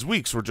half of his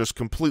weeks were just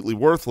completely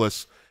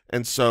worthless.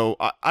 And so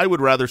I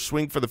would rather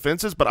swing for the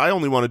fences, but I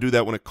only want to do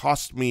that when it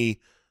costs me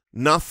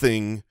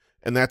nothing,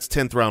 and that's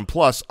 10th round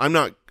plus. You're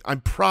not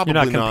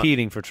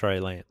competing for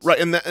Trey Lance. Right,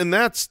 and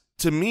that's,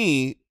 to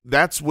me,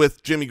 that's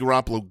with Jimmy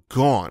Garoppolo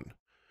gone.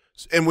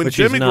 And when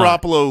Jimmy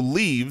Garoppolo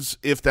leaves,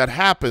 if that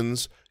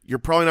happens, you're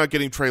probably not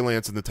getting Trey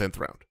Lance in the 10th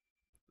round.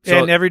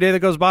 So, and every day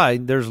that goes by,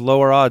 there's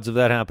lower odds of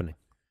that happening.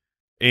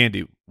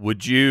 Andy,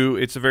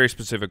 it's a very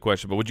specific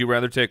question, but would you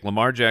rather take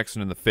Lamar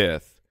Jackson in the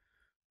 5th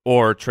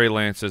or Trey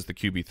Lance as the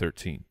QB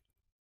 13?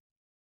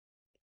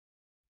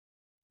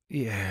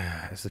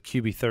 Yeah, as the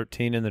QB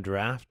 13 in the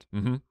draft.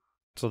 Mm-hmm.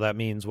 So that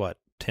means what?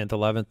 10th,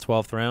 11th,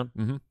 12th round?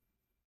 Mm-hmm.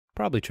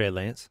 Probably Trey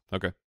Lance.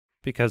 Okay.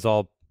 Because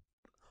I'll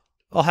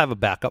have a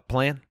backup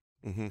plan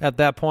at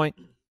that point.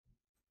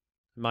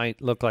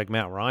 Might look like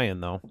Matt Ryan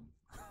though.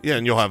 Yeah,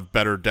 and you'll have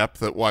better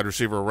depth at wide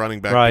receiver or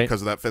running back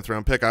because of that 5th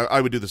round pick. I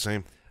would do the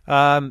same.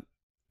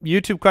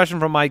 YouTube question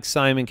from Mike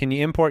Simon: can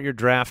you import your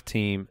draft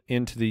team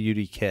into the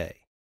UDK?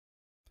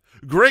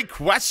 Great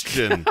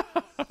question.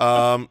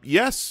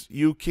 Yes,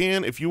 you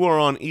can. If you are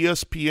on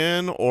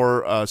ESPN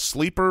or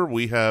Sleeper,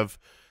 we have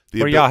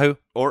the Yahoo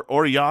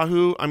or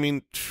Yahoo. I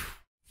mean,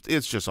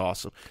 it's just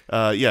awesome.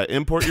 Yeah,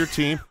 import your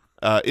team.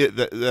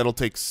 That'll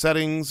take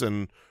settings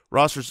and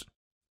rosters.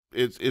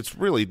 It's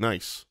really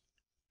nice.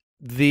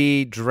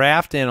 The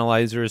draft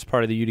analyzer is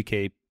part of the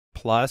UDK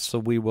Plus, so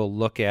we will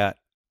look at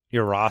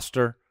your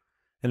roster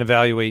and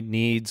evaluate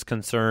needs,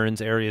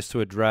 concerns, areas to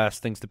address,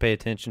 things to pay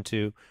attention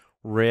to,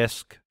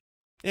 risk.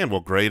 And we'll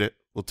grade it.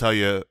 We'll tell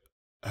you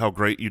how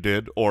great you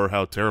did or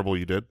how terrible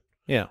you did.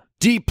 Yeah.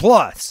 D+.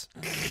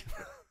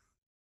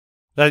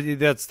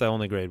 That's the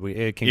only grade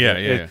it can get.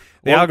 Yeah.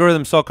 The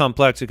algorithm's so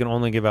complex, it can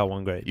only give out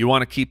one grade. You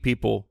want to keep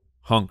people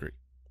hungry.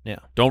 Yeah.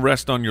 Don't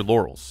rest on your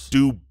laurels.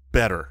 Do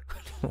better.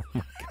 Oh,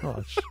 my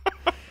gosh.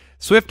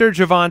 Swifter,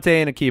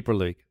 Javonte in a keeper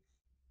league.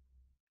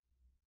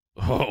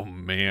 Oh,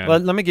 man.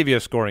 Let me give you a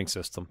scoring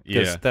system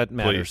because that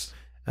matters.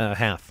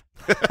 Half.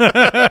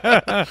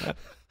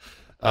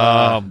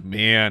 Oh,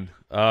 man.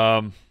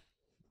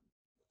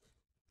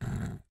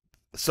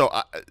 So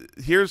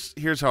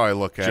here's how I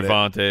look at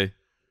Javonte.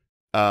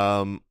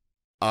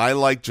 I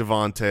like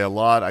Javonte a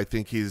lot. I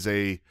think he's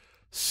a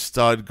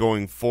stud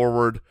going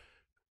forward.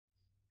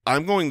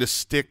 I'm going to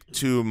stick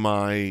to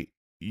my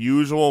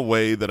usual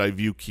way that I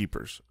view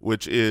keepers,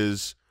 which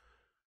is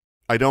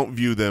I don't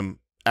view them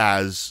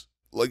as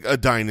like a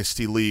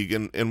dynasty league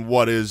and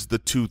what is the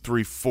 2,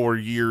 3, 4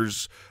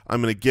 years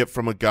I'm going to get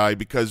from a guy,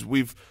 because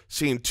we've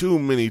seen too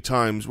many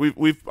times.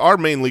 Our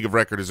main league of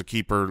record is a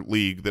keeper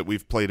league that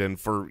we've played in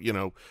for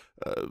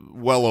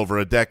well over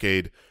a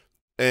decade,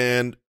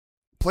 and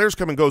players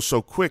come and go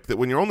so quick that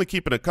when you're only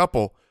keeping a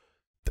couple,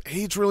 the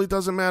age really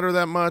doesn't matter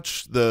that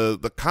much.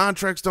 The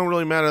contracts don't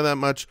really matter that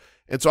much.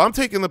 And so I'm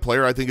taking the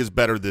player I think is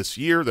better this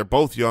year. They're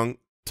both young.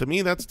 To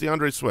me, that's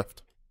DeAndre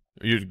Swift.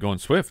 You're going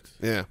Swift?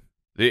 Yeah.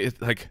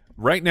 Like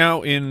right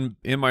now in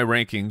my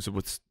rankings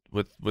with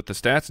the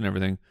stats and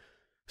everything,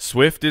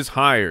 Swift is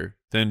higher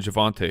than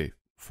Javonte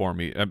for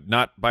me.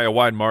 Not by a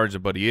wide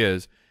margin, but he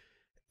is.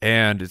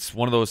 And it's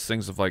one of those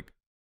things of like,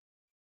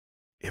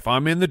 if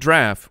I'm in the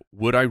draft,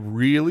 would I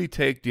really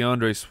take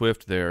DeAndre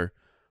Swift there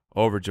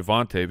over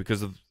Javonte?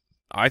 Because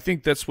I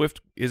think that Swift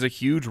is a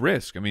huge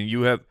risk. I mean,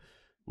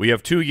 we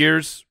have 2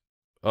 years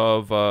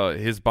of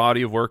his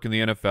body of work in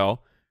the NFL.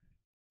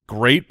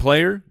 Great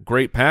player,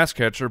 great pass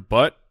catcher,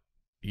 but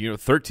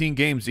 13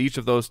 games each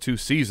of those 2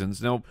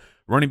 seasons. Now,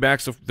 running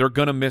backs, they're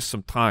going to miss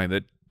some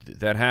time.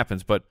 That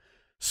happens. But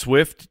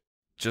Swift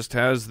just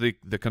has the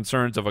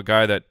concerns of a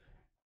guy that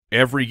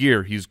every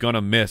year he's going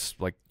to miss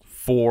like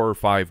 4 or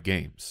 5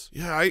 games.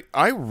 Yeah,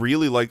 I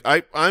really like.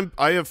 I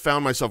have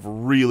found myself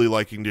really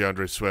liking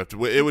DeAndre Swift.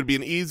 It would be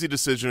an easy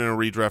decision in a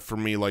redraft for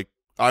me. Like,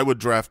 I would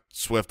draft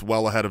Swift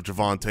well ahead of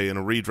Javonte in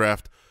a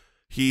redraft.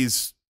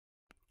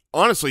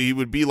 Honestly, he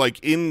would be like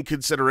in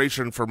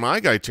consideration for my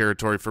guy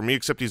territory for me,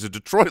 except he's a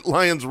Detroit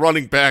Lions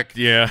running back.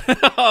 Yeah.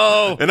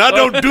 And I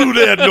don't do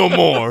that no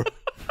more.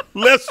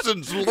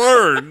 Lessons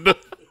learned.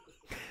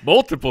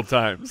 Multiple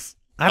times.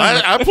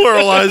 I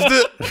pluralized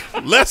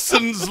it.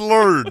 Lessons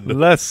learned.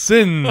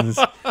 Lessons.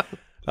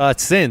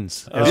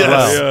 Sins as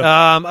well.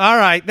 Yeah. All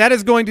right. That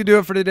is going to do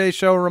it for today's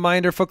show. A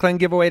reminder,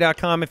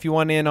 footclangiveaway.com if you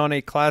want in on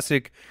a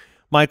classic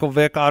Michael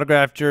Vick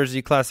autographed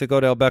jersey, classic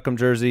Odell Beckham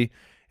jersey,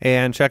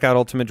 and check out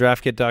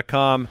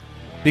ultimatedraftkit.com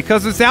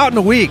because it's out in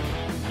a week.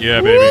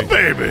 Yeah, baby. Ooh,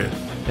 baby.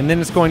 And then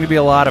it's going to be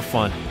a lot of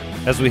fun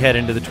as we head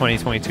into the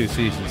 2022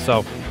 season.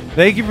 So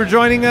thank you for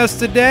joining us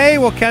today.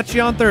 We'll catch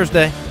you on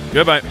Thursday.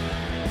 Goodbye.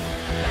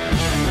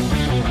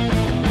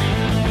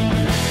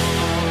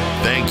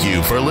 Thank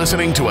you for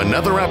listening to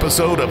another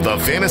episode of the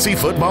Fantasy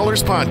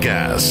Footballers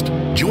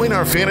Podcast. Join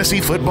our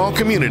fantasy football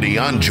community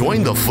on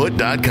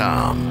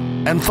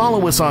jointhefoot.com and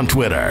follow us on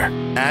Twitter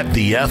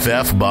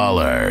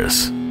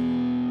 @TheFFBallers.